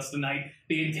here with us tonight.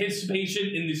 The anticipation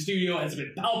in the studio has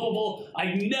been palpable.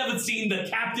 I've never seen the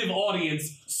captive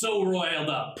audience so roiled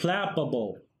up.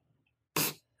 Palpable.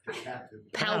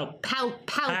 Palpable.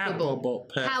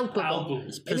 Palpable.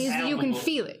 It means that you can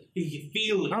feel it. You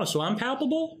feel it. Oh, so I'm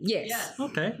palpable? Yes.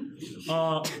 Okay.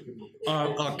 Are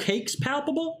cakes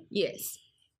palpable? Yes.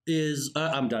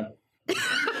 I'm done.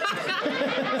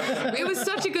 It was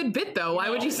such a good bit, though. Why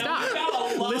would you stop?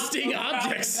 Listing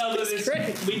objects.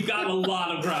 We've got a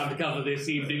lot of ground to cover this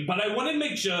evening, but I want to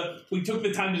make sure we took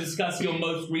the time to discuss your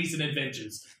most recent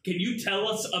adventures. Can you tell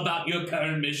us about your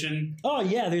current mission? Oh,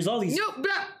 yeah, there's all these... No,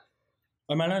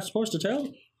 Am I not supposed to tell?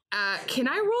 can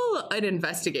I roll an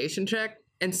investigation check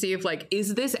and see if, like,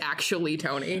 is this actually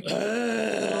Tony?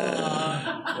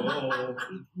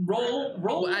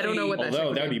 Roll. I don't know what that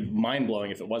Although, that would be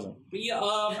mind-blowing if it wasn't.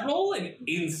 Roll an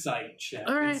insight check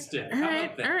All right, instead. all How right,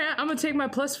 about that? all right. I'm gonna take my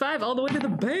 +5 all the way to the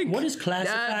bank. What does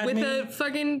classified with mean? a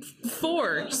fucking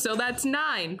 4, so that's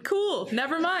 9. Cool.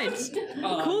 Never mind.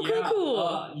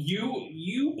 Cool.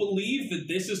 You believe that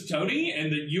this is Tony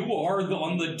and that you are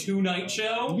on the 2-night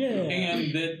show,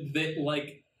 and that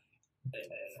like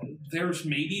there's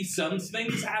maybe some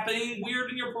things happening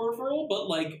weird in your peripheral, but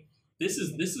like. This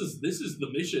is the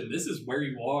mission. This is where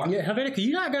you are. Yeah, Helvetica,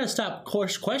 you not gotta stop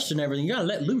questioning everything. You gotta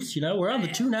let loose, you know? We're on the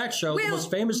 2-night show, the most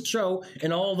famous show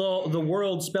in all the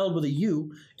world spelled with a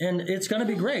U, and it's gonna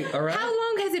be great, all right? How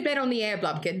long has it been on the air,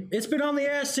 Blumpkin? It's been on the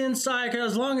air since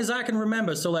as long as I can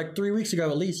remember, so like 3 weeks ago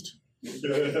at least.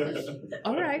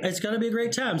 All right. It's gonna be a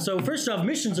great time. So first off,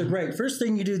 missions are great. First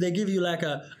thing you do, they give you like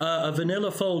a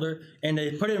vanilla folder and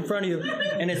they put it in front of you,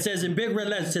 and it says in big red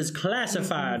letters, it says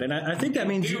classified, and I think that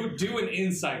means do an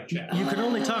insight check. you can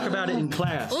only talk about it in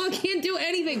class. Oh, I can't do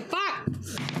anything. Fuck.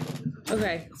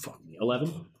 Okay.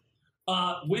 11.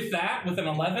 With an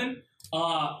 11,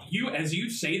 as you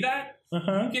say that,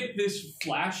 you get this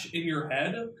flash in your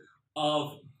head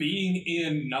of being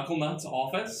in Knucklenut's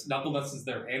office. Knucklenut's is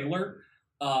their handler,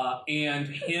 and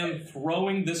him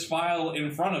throwing this file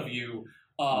in front of you,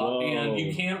 and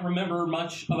you can't remember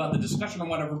much about the discussion or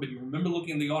whatever, but you remember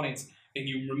looking in the audience, and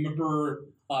you remember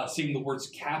seeing the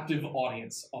words captive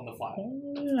audience on the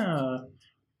file.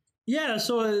 Yeah,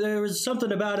 so there was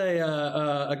something about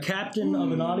a captain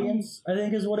of an audience, I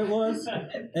think is what it was.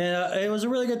 And it was a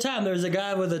really good time. There was a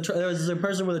guy there was a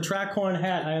person with a track horn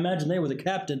hat. I imagine they were the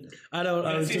captain. I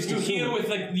was just you're assuming. here with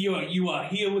you are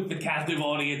here with the captive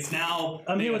audience now.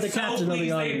 I'm here with the captain of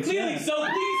the audience. They clearly so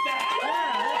pleased to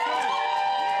have.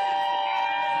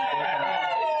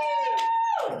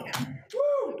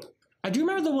 I do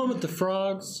remember the one with the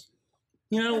frogs.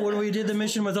 You know, when we did the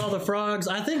mission with all the frogs,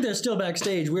 I think they're still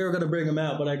backstage. We were going to bring them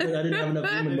out, but I didn't have enough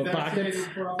room in my pockets.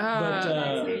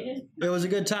 But it was a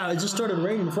good time. It just started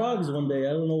raining frogs one day.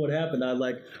 I don't know what happened.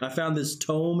 I found this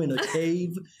tome in a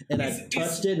cave, and I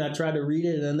touched it, and I tried to read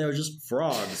it, and then there was just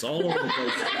frogs all over the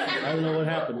place. I don't know what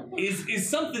happened. Is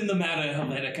something the matter,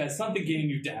 Helvetica? Is something getting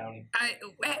you down?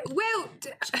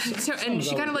 And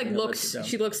she kind of like looks.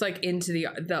 She looks like into the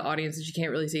audience, and she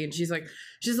can't really see. And she's like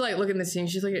looking at the scene.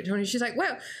 She's looking at Tony. She's like,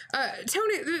 well,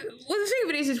 Tony. Well, the thing of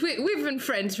it is we've been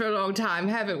friends for a long time,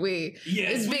 haven't we?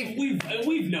 Yes,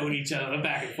 we've known each other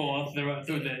back and forth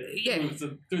through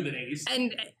the days.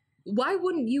 And why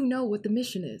wouldn't you know what the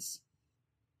mission is?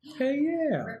 Hey,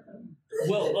 yeah.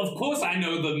 Well, of course I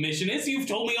know the mission is. You've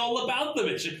told me all about the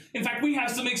mission. In fact, we have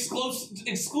some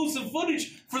exclusive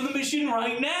footage for the mission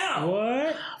right now.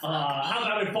 What? How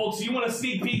about it, folks? You want a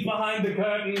sneak peek behind the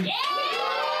curtain? Yeah!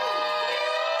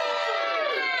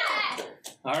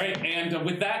 All right, and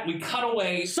with that, we cut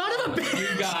away. Son of a bitch! You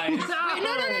guys. Wait, no.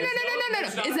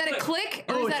 Is that a click?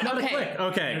 Or is that not okay? a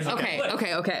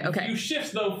click. Okay. You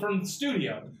shift, though, from the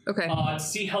studio. Okay. To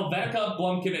see Helvetica,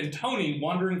 Blumpkin, and Tony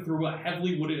wandering through a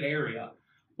heavily wooded area.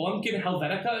 Blumpkin,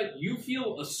 Helvetica, you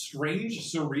feel a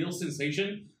strange, surreal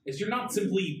sensation as you're not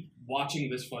simply watching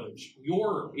this footage.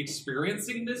 You're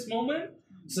experiencing this moment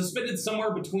suspended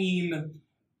somewhere between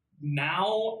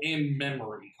now and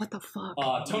memory. What the fuck?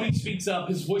 Tony speaks up,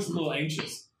 his voice a little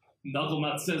anxious.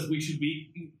 Knucklenut says we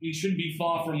shouldn't be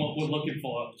far from what we're looking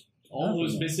for. All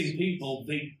those missing people,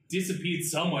 they disappeared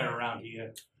somewhere around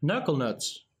here.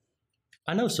 Knucklenuts.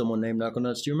 I know someone named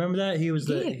Knucklenuts. Do you remember that? He was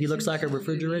he looks like a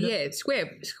refrigerator. Yeah,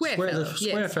 square The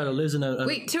square fella lives in a...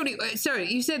 Wait, Tony,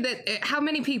 sorry, you said that, how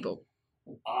many people?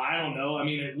 I don't know. I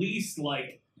mean, at least,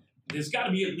 there's got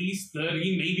to be at least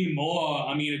 30, maybe more.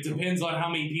 I mean, it depends on how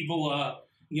many people are,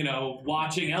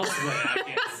 watching elsewhere, I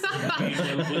guess. I mean,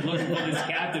 we're looking for this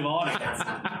captive audience.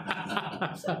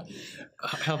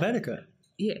 Helvetica.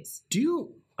 Yes.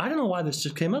 I don't know why this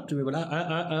just came up to me, but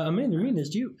I mean to read this.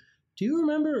 Do you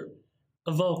remember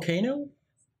a volcano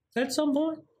at some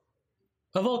point?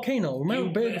 A volcano. Remember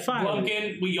Big Fire?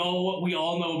 Blumpkin, we all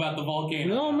know about the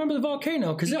volcano. We all remember the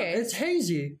volcano because it's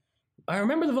hazy. I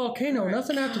remember the volcano.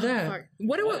 Nothing after that.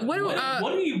 What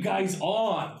are you guys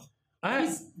on?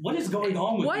 What is going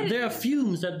on with you? There are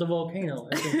fumes at the volcano.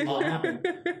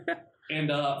 And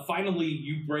finally,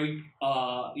 you break.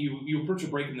 You approach a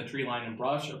break in the tree line and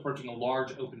brush, approaching a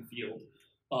large open field.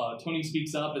 Tony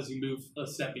speaks up as you move a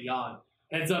step beyond.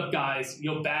 Heads up, guys!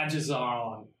 Your badges are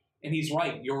on. And he's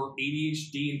right. Your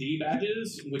ADHD&D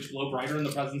badges, which glow brighter in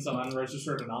the presence of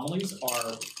unregistered anomalies,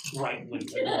 are brightly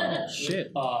lit. Oh,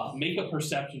 shit. Make a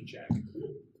perception check.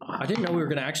 I didn't know we were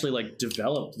going to actually,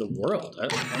 develop the world.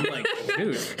 I'm like,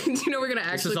 dude. Do you know we're going to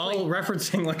actually This is all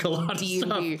referencing, a lot of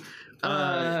D&D.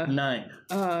 stuff. 9.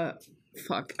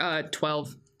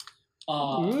 12.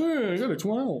 I got a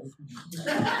 12.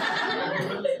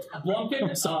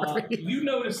 Blumpkin, you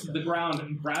notice the ground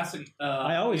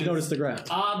I always notice the ground.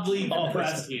 Oddly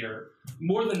compressed here.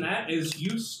 More than that, as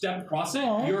you step across it,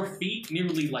 your feet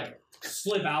nearly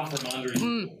slip out from under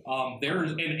you.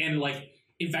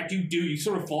 In fact, you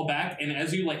sort of fall back, and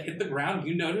as you hit the ground,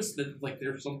 you notice that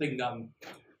there's something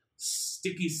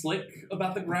sticky slick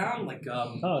about the ground,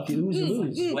 if you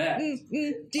lose. Wet.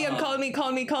 DM,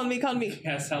 call me.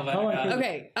 Yes, how about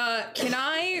Okay, can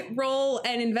I roll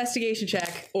an investigation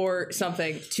check or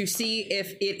something to see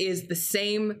if it is the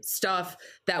same stuff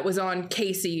that was on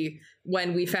Casey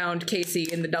when we found Casey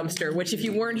in the dumpster? Which, if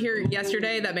you weren't here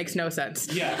yesterday, that makes no sense.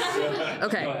 Yes.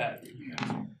 Okay. Go ahead.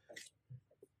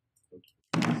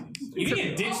 You need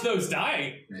to ditch those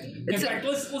die. In fact,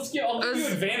 let's give you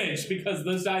advantage because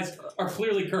those dice are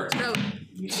clearly cursed. No. Right.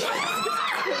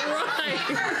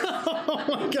 Oh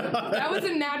my god. That was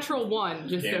a natural 1,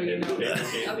 just so you know.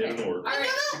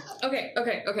 Okay.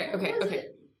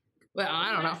 Well,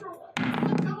 I don't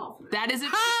know. That is a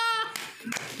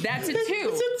That's a 2.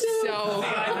 So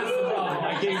That's the problem.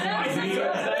 I gave you my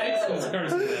dice. It was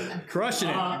cursed. Crushing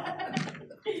it.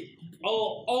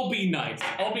 I'll be nice.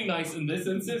 I'll be nice in this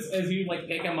instance. As you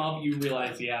pick him up, you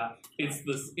realize, it's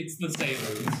the same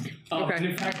moves. Okay. And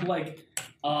in fact,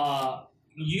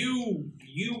 you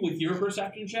with your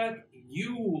perception check,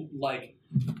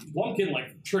 one kid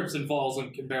trips and falls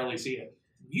and can barely see it.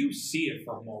 You see it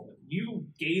for a moment. You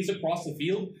gaze across the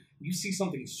field. You see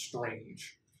something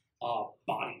strange.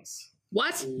 Bodies.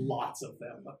 What? Lots of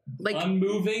them.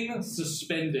 Unmoving,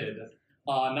 suspended.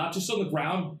 Not just on the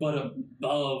ground, but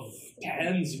above.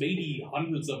 Tens, maybe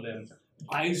hundreds of them.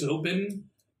 Eyes open,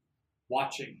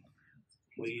 watching,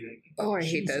 waiting. Oh, I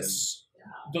hate this.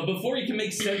 But before you can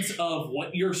make sense of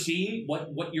what you're seeing,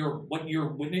 what you're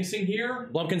witnessing here,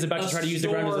 Blumpkin's about to try to use the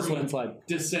ground as a slip and slide.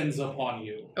 Descends upon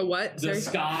you. A what? The Sorry?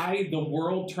 sky, the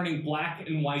world turning black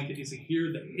and white as you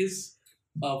hear the hiss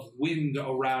of wind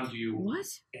around you. What?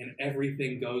 And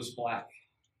everything goes black.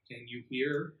 And you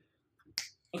hear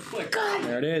a click.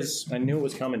 There it is. I knew it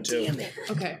was coming too. Damn it.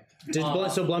 Okay.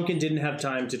 So Blumpkin didn't have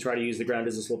time to try to use the ground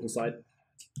as a slip and slide?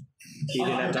 He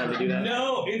didn't have time to do that?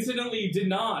 No, incidentally, you did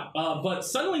not. But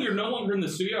suddenly you're no longer in the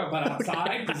studio, but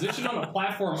outside, positioned on a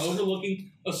platform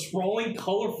overlooking a sprawling,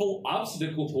 colorful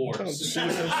obstacle course.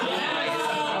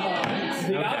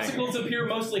 The obstacles appear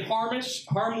mostly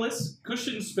harmless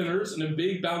cushion spinners and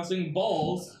big bouncing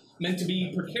balls meant to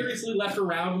be precariously left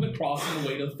around and across on the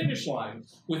way to the finish line,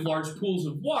 with large pools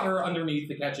of water underneath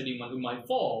to catch anyone who might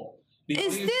fall. The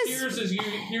audience cheers as you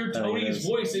hear Tony's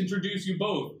voice introduce you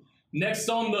both. Next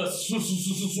on the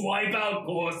swipe out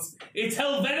course, it's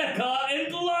Helvetica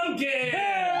and Blumpkin!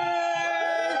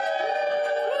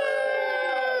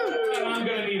 And I'm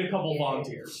gonna need a couple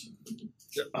volunteers.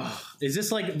 Is this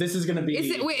this is gonna be...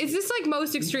 Is this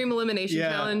most extreme elimination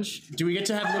challenge? Do we get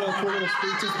to have cool little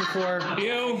speeches before?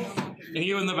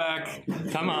 You in the back.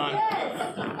 Come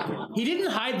on. He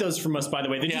didn't hide those from us, by the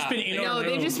way. They've just been in our room. No,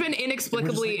 they've just been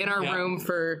inexplicably in our room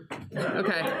for...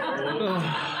 Okay.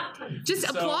 Just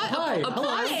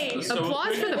applause.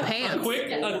 Applause for the pants. A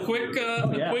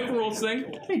quick rules thing.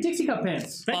 Hey, Dixie Cup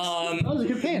pants. Those are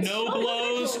good pants. No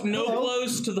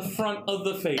blows to the front of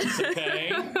the face.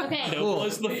 Okay. Okay. No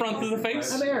blows to the front of the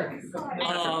face. I'm Eric.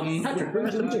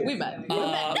 We met.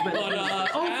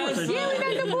 As Yeah, we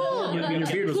met cool. Your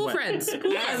beard was Cool wet. friends.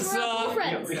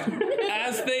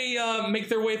 as they make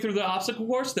their way through the obstacle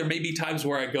course, there may be times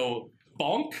where I go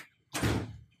bonk.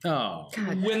 Oh.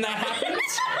 When that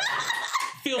happens,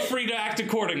 feel free to act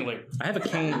accordingly. I have a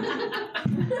cane.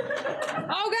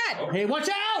 Oh, God. Hey, watch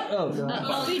out! Oh,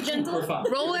 God. Be gentle.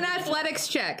 Roll an athletics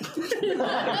check.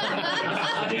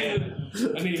 I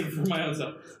need it for my own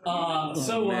self.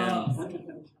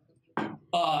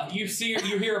 You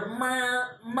hear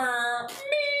mer mer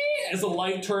me as the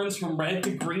light turns from red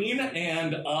to green,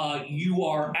 and you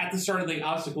are at the start of the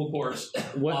obstacle course.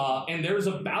 And there's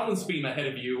a balance beam ahead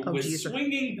of you with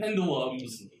swinging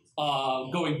pendulums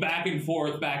going back and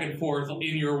forth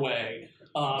in your way.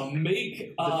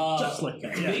 Make Just like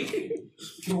that, yeah. make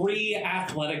 3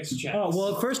 athletics checks. Oh,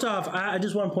 well, first off, I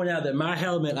just want to point out that my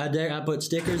helmet, I put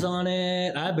stickers on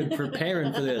it. I've been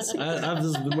preparing for this. I've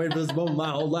just been waiting for this moment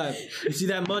my whole life. You see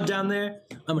that mud down there?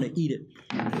 I'm going to eat it.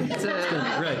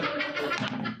 Right.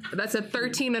 That's a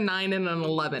 13, a 9, and an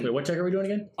 11. Wait, what check are we doing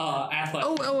again?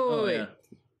 Athletics. Wait.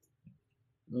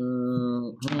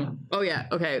 Yeah. Oh, yeah.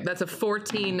 Okay. That's a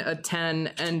 14, a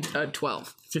 10, and a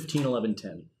 12. 15, 11,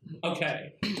 10.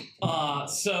 Okay.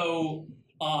 As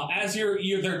there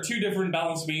are 2 different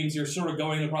balance beams. You're sort of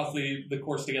going across the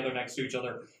course together next to each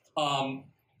other.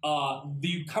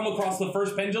 You come across the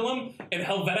first pendulum, and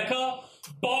Helvetica,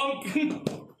 bonk!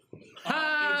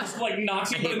 It just like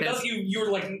knocks you, but it does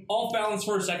you're like off balance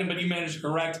for a second, but you manage to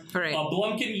correct. All right.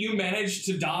 Blumkin, you managed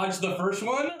to dodge the first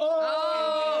one.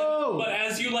 Oh! But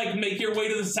as you like make your way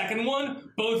to the second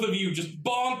one, both of you just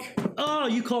bonk. Oh,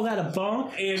 you call that a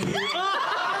bonk? And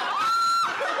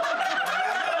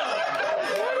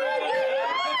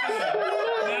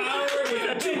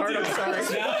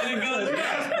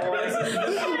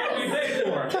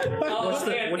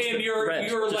you,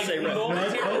 you're like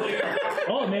momentarily.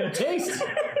 Oh, man, a taste.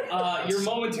 You're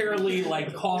momentarily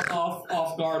like caught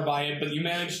off guard by it, but you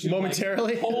manage to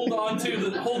momentarily hold on.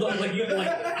 Like you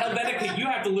Helvetica, you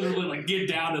have to literally like get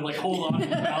down and like hold on to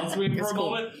the balance beam for a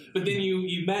moment. But then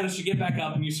you manage to get back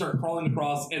up and you start crawling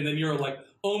across, and then you're like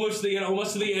almost to the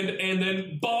end, and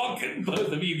then bonk,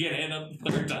 both of you get hit a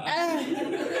third time.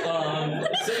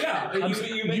 So yeah,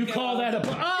 you call that a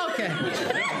bonk? Oh, okay.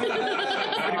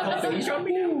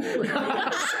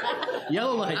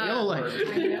 Yellow light.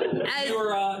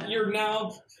 You're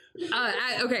now.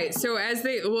 Okay, so as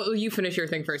they, well, you finish your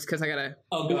thing first because I gotta.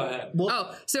 Oh, go ahead.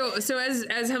 So as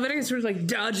Helvetica is sort of like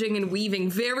dodging and weaving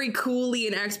very coolly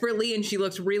and expertly, and she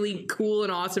looks really cool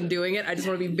and awesome doing it. I just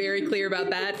want to be very clear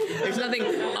about that. There's nothing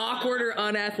awkward or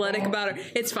unathletic about her.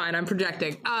 It's fine. I'm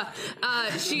projecting.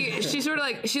 She sort of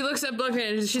like she looks at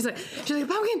Pumpkin and she's like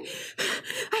Pumpkin,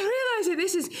 I realize that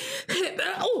this is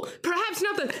perhaps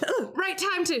not the right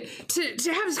time to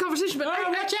have this conversation, but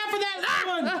watch out for that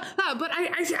one. But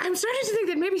I'm starting to think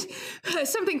that maybe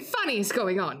something funny is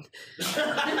going on.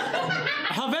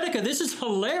 Helvetica, this is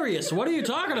hilarious. What are you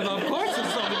talking about? Of course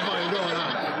there's something funny going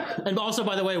on. And also,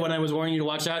 by the way, when I was warning you to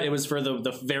watch out, it was for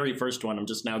the very first one. I'm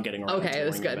just now getting around to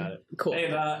that's good. About it. Cool.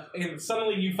 And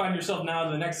suddenly you find yourself now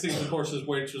in the next season courses,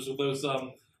 which was those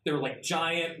they were like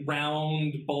giant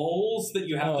round bowls that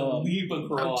you have to leap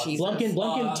across.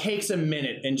 Blumkin takes a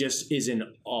minute and just is in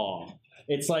awe.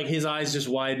 It's like his eyes just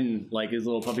widen like his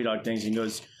little puppy dog things and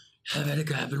goes,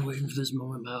 Helvetica, I've been waiting for this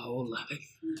moment my whole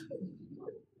life.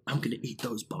 I'm going to eat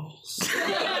those balls.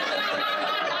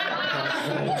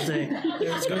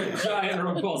 Giant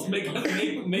round balls. Make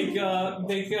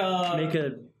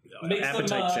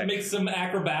some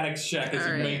acrobatics check as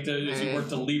you work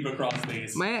to leap across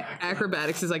these. My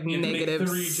acrobatics is like negative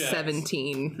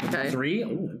 17. Okay. 3?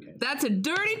 Ooh, okay. That's a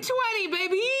dirty 20,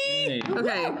 baby. Hey.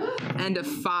 Okay. And a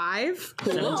 5.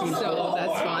 Cool. 17. So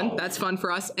that's fun. That's fun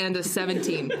for us. And a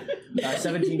 17.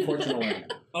 17, 14, 11.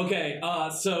 Okay.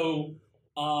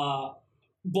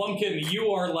 Blumkin, you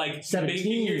are like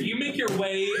 17. you make your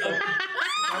way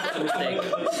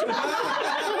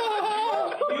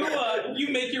you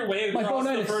make your way across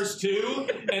the first 2,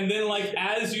 and then like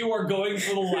as you are going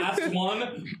for the last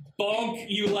one, bonk,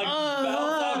 you like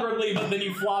bounce awkwardly, but then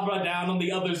you flop down on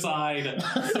the other side,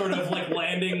 sort of like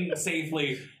landing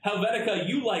safely. Helvetica,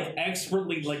 you like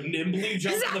expertly, like nimbly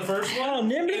jump to the first one. Oh,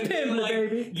 nimbly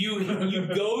baby. You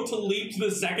go to leap to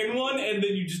the second one, and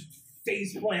then you just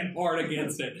face plant hard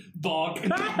against it. Bonk.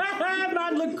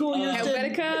 Mine looked cool.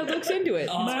 Helvetica looks into it.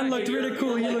 Mine looked really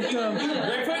cool. You looked dumb.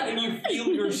 And you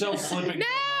feel yourself slipping.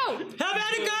 No!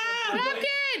 Helvetica!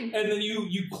 Napkin! And then you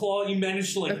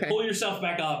manage to like pull yourself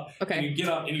back up. Okay. And you get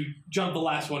up and you jump the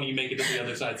last one and you make it to the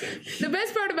other side safe. The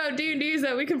best part about D&D is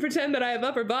that we can pretend that I have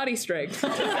upper body strength.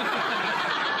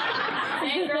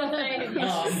 Same girl thing.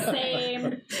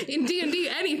 Same. In D&D,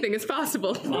 anything is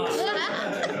possible.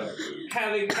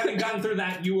 Having gotten through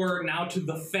that, you are now to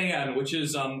the fan, which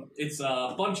is it's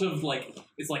a bunch of like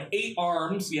it's like 8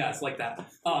 arms. Yeah, it's like that.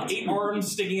 8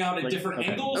 arms sticking out at different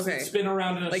angles. Okay. That spin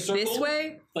around in a Like circle. this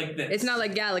way? Like this. It's not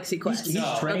like Galaxy Quest.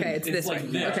 No. Okay, it's this like way.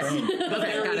 this. Okay. But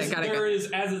Okay, got it. there is,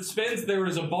 as it spins, there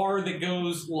is a bar that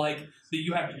goes like that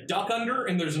you have to duck under,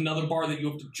 and there's another bar that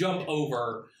you have to jump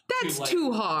over. That's to, like,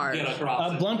 too hard. Get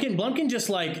across. Blunkin just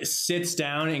like sits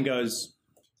down and goes,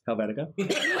 Helvetica.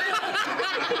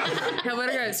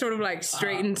 Helvetica sort of like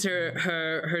straightens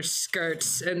her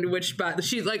skirts, and which but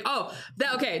she's like, oh,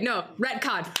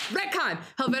 retcon.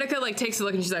 Helvetica like takes a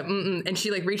look and she's like, and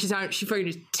she like reaches out and she fucking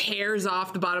just tears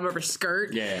off the bottom of her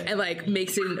skirt and like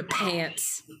makes it into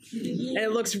pants, and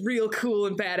it looks real cool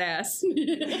and badass.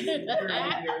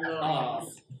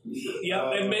 Yep,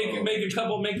 and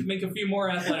make a few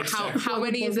more athletics. How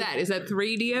many is that? Is that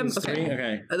 3 DM?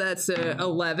 Okay. That's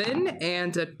 11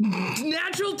 and a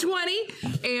natural 20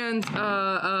 and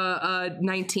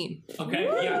 19. Okay,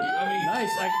 yeah. I mean,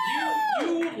 nice. Like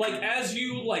you like as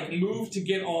you like move to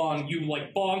get on, you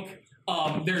like bonk.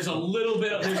 There's a temporary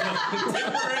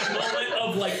moment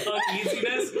of like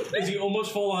uneasiness as you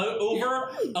almost fall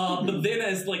over. But then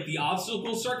as like the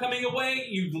obstacles start coming away,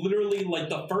 you literally like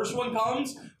the first one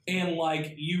comes and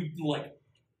like you like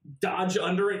dodge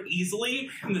under it easily,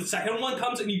 and the second one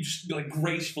comes and you just like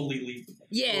gracefully leap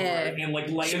over and like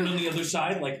land on the other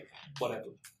side, like whatever.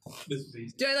 This is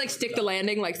easy. Do I like stick the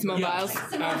landing like Simone Biles?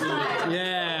 Absolutely.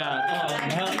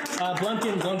 Yeah.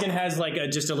 Blunkin has like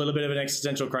just a little bit of an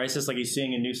existential crisis, like he's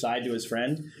seeing a new side to his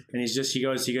friend, and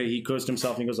he goes to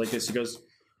himself and he goes like this. He goes,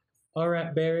 "All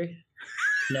right, Barry,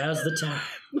 now's the time."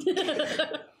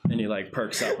 And he like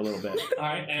perks up a little bit. All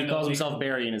right, and he calls himself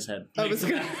Barry in his head. I was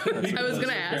gonna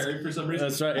ask. Barry for some reason.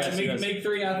 That's right. Yes, make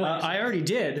 3 athletics. I already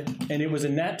did, and it was a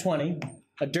nat 20,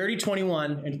 a dirty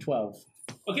 21, and 12.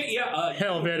 Okay, yeah.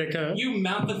 Helvetica. You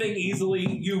mount the thing easily.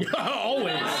 You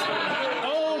always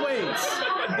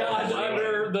dodge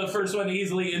under the first one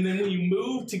easily, and then when you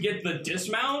move to get the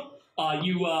dismount,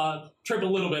 you trip a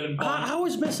little bit and bump. I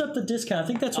always mess up the discount. I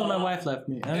think that's what my wife left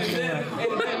me.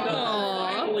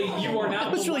 Finally, you are now.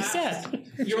 That was really sad.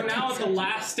 You're now at the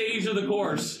last stage of the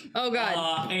course. Oh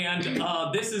god! And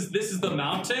this is the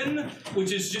mountain,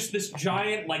 which is just this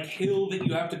giant like hill that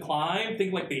you have to climb.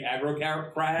 Think like the aggro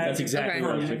crag. That's exactly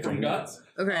what I was from Guts.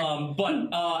 Okay. But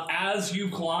as you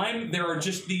climb, there are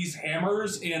just these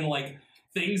hammers and like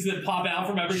things that pop out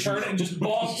from every turn and just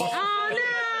bonk. Oh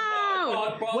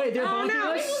no! Wait, they're bonking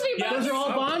us? Yeah. Those are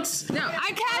all bonks? No,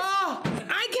 I cast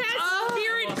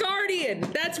Spirit Guardian.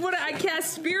 That's what I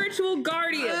cast. Spiritual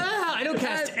Guardian. I don't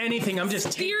cast anything. I'm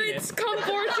just taking Spirits it. come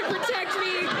forth to protect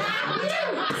me.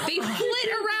 They flit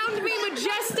around me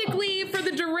majestically for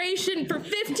the duration for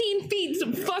 15 feet.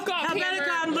 So fuck off, Hammer.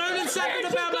 I'm learning something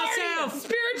about myself.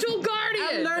 Spiritual Guardian.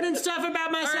 I'm learning stuff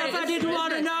about myself All right, I didn't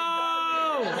want to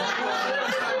know.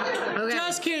 Okay.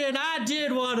 Just kidding. I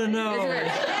did want to know.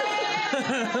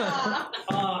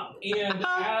 And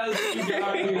as you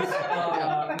guys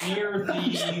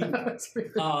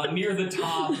near the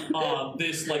top,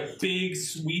 this like big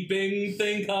sweeping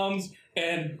thing comes,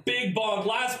 and big bonk,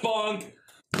 last bonk,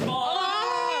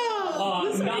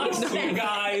 knocks you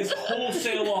guys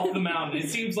wholesale off the mountain. It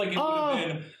seems like it would have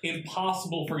been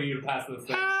impossible for you to pass this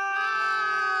thing.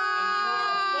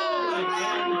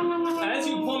 As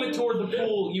you plummet toward the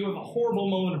pool, you have a horrible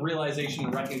moment of realization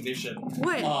and recognition.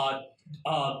 What?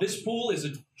 This pool is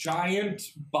a giant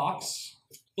box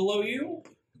below you,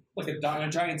 like a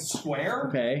giant square.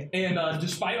 Okay. And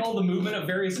despite all the movement of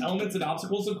various elements and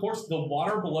obstacles, of course, the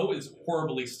water below is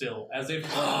horribly still, as if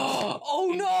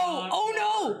Oh no!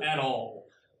 at all.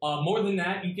 More than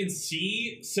that, you can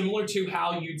see, similar to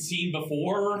how you'd seen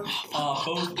before,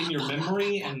 both in your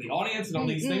memory and the audience and all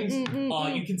these things,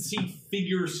 you can see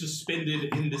figures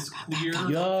suspended in this clear,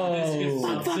 viscous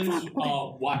substance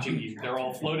watching you. They're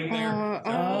all floating there.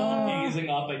 They're all gazing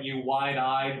up at you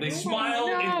wide-eyed. They smile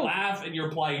and laugh at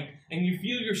your plight, and you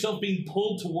feel yourself being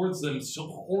pulled towards them so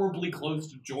horribly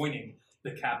close to joining the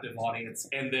captive audience.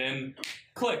 And then,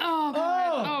 click. Oh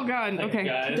god! Oh god! Thank you, Okay.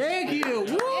 guys. Thank you.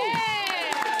 Woo!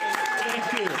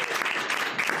 Thank you.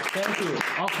 Thank you.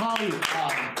 I'll call you.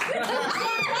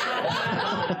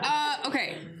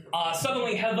 Okay.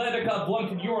 Suddenly, Helvetica,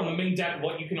 Blunkin, you're on the main deck of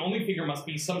what you can only figure must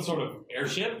be some sort of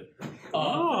airship. Crew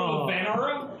of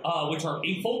Vanara, which are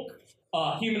 8 folk,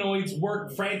 Humanoids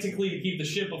work frantically to keep the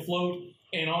ship afloat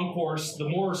and on course, the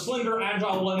more slender,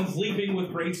 agile ones leaping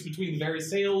with grace between the various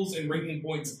sails and rigging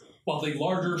points, while the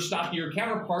larger, stockier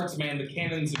counterparts man the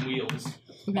cannons and wheels.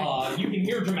 You can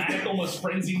hear dramatic, almost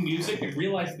frenzied music and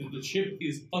realize that the ship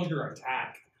is under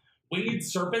attack. Winged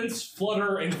serpents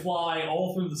flutter and fly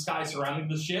all through the sky surrounding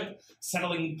the ship,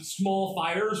 settling small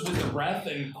fires with their breath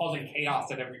and causing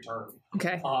chaos at every turn.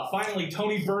 Okay. Finally,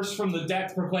 Tony bursts from the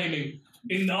deck proclaiming,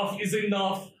 "Enough is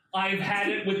enough. I've had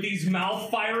it with these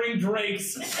mouth-firing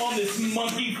drakes on this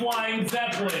monkey-flying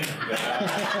zeppelin."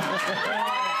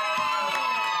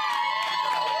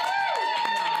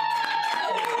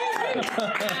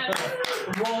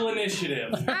 Roll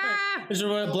initiative. This is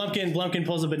where Blumpkin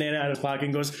pulls a banana out of his pocket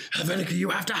and goes, Helvetica, you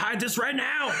have to hide this right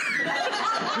now.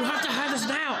 You have to hide this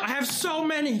now. I have so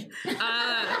many.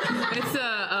 It's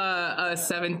a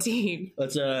 17.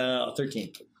 That's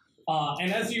 13.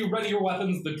 And as you ready your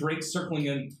weapons, the drake's circling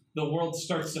in. The world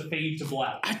starts to fade to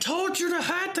black. I told you to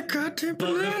hide the goddamn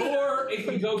But banana. before it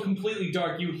can go completely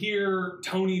dark, you hear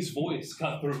Tony's voice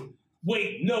cut through.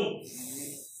 "Wait, no.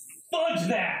 Fudge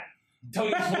that!"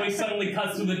 Tony's voice suddenly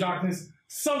cuts through the darkness.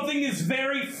 "Something is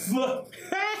very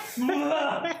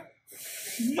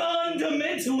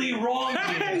fundamentally wrong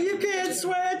here." You can't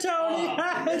swear, Tony.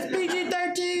 It's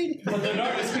PG-13. But the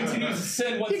darkness continues to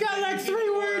descend. Once You got again, like see the 3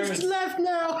 words words. left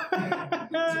now.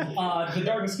 The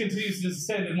darkness continues to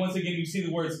descend, and once again you see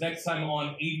the words "next time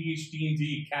on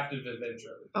ADHD&D Captive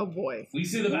Adventure." Oh boy. We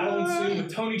see the battle ensue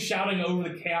with Tony shouting over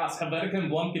the chaos. Helvetica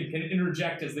and Blumpkin can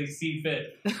interject as they see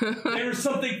fit. There's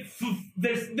something.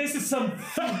 This is some.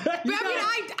 But I mean,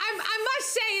 I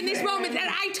must say in this moment that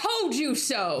I told you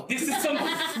so. This is some.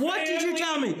 What did you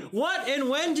tell me? What and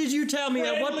when did you tell me?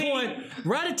 At what point?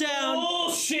 Write it down.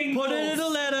 Bullshit. Put it in a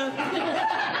letter.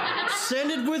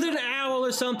 Send it with an owl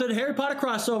or something. Harry Potter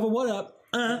crossover. What up?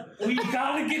 We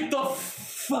gotta get the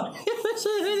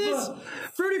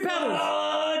Fruity Pebbles.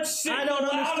 I don't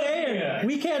understand.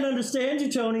 We can't understand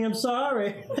you, Tony. I'm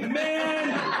sorry.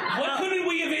 Man, why couldn't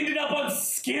we have ended up on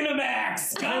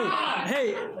Skinamax? God.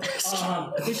 Hey,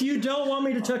 if you don't want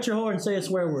me to touch your horn, say a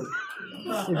swear word.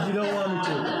 If you don't want me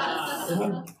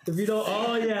to. If you don't,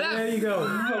 oh yeah, there you go.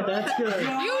 That's good. You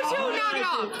two knock it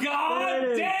off.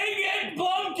 God dang it,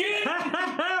 Blumpkin!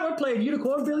 We're playing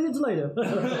Unicorn Billions later.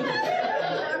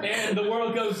 And the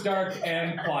world goes dark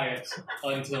and quiet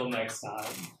until next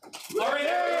time. All right.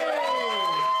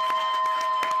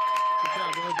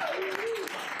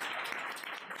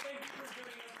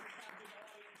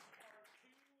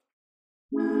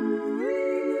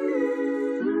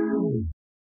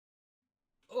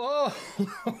 Oh,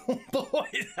 boy,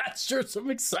 that's sure some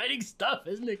exciting stuff,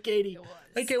 isn't it, Katie?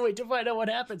 I can't wait to find out what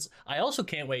happens. I also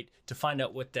can't wait to find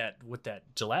out what that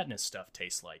gelatinous stuff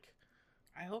tastes like.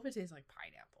 I hope it tastes like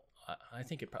pineapple. I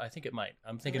think it might.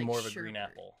 I'm thinking like more of a sherbet. green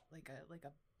apple. Like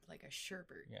a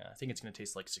sherbet. Yeah, I think it's gonna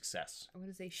taste like success. I'm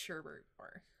gonna say sherbet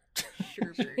or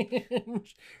sherbet.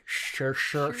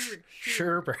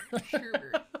 Sherbet.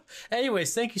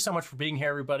 Anyways, thank you so much for being here,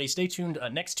 everybody. Stay tuned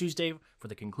next Tuesday for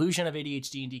the conclusion of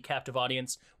ADHD&D Captive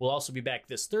Audience. We'll also be back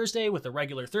this Thursday with a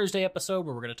regular Thursday episode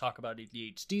where we're going to talk about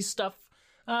ADHD stuff.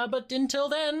 But until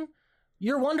then,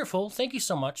 you're wonderful. Thank you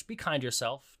so much. Be kind to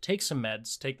yourself. Take some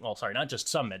meds. Not just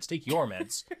some meds. Take your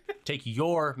meds. Take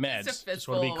your meds. It's a Just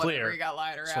want to be fistful, clear. whatever you got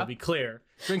lying Just want to be clear.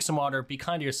 Drink some water. Be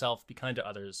kind to yourself. Be kind to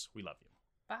others. We love you.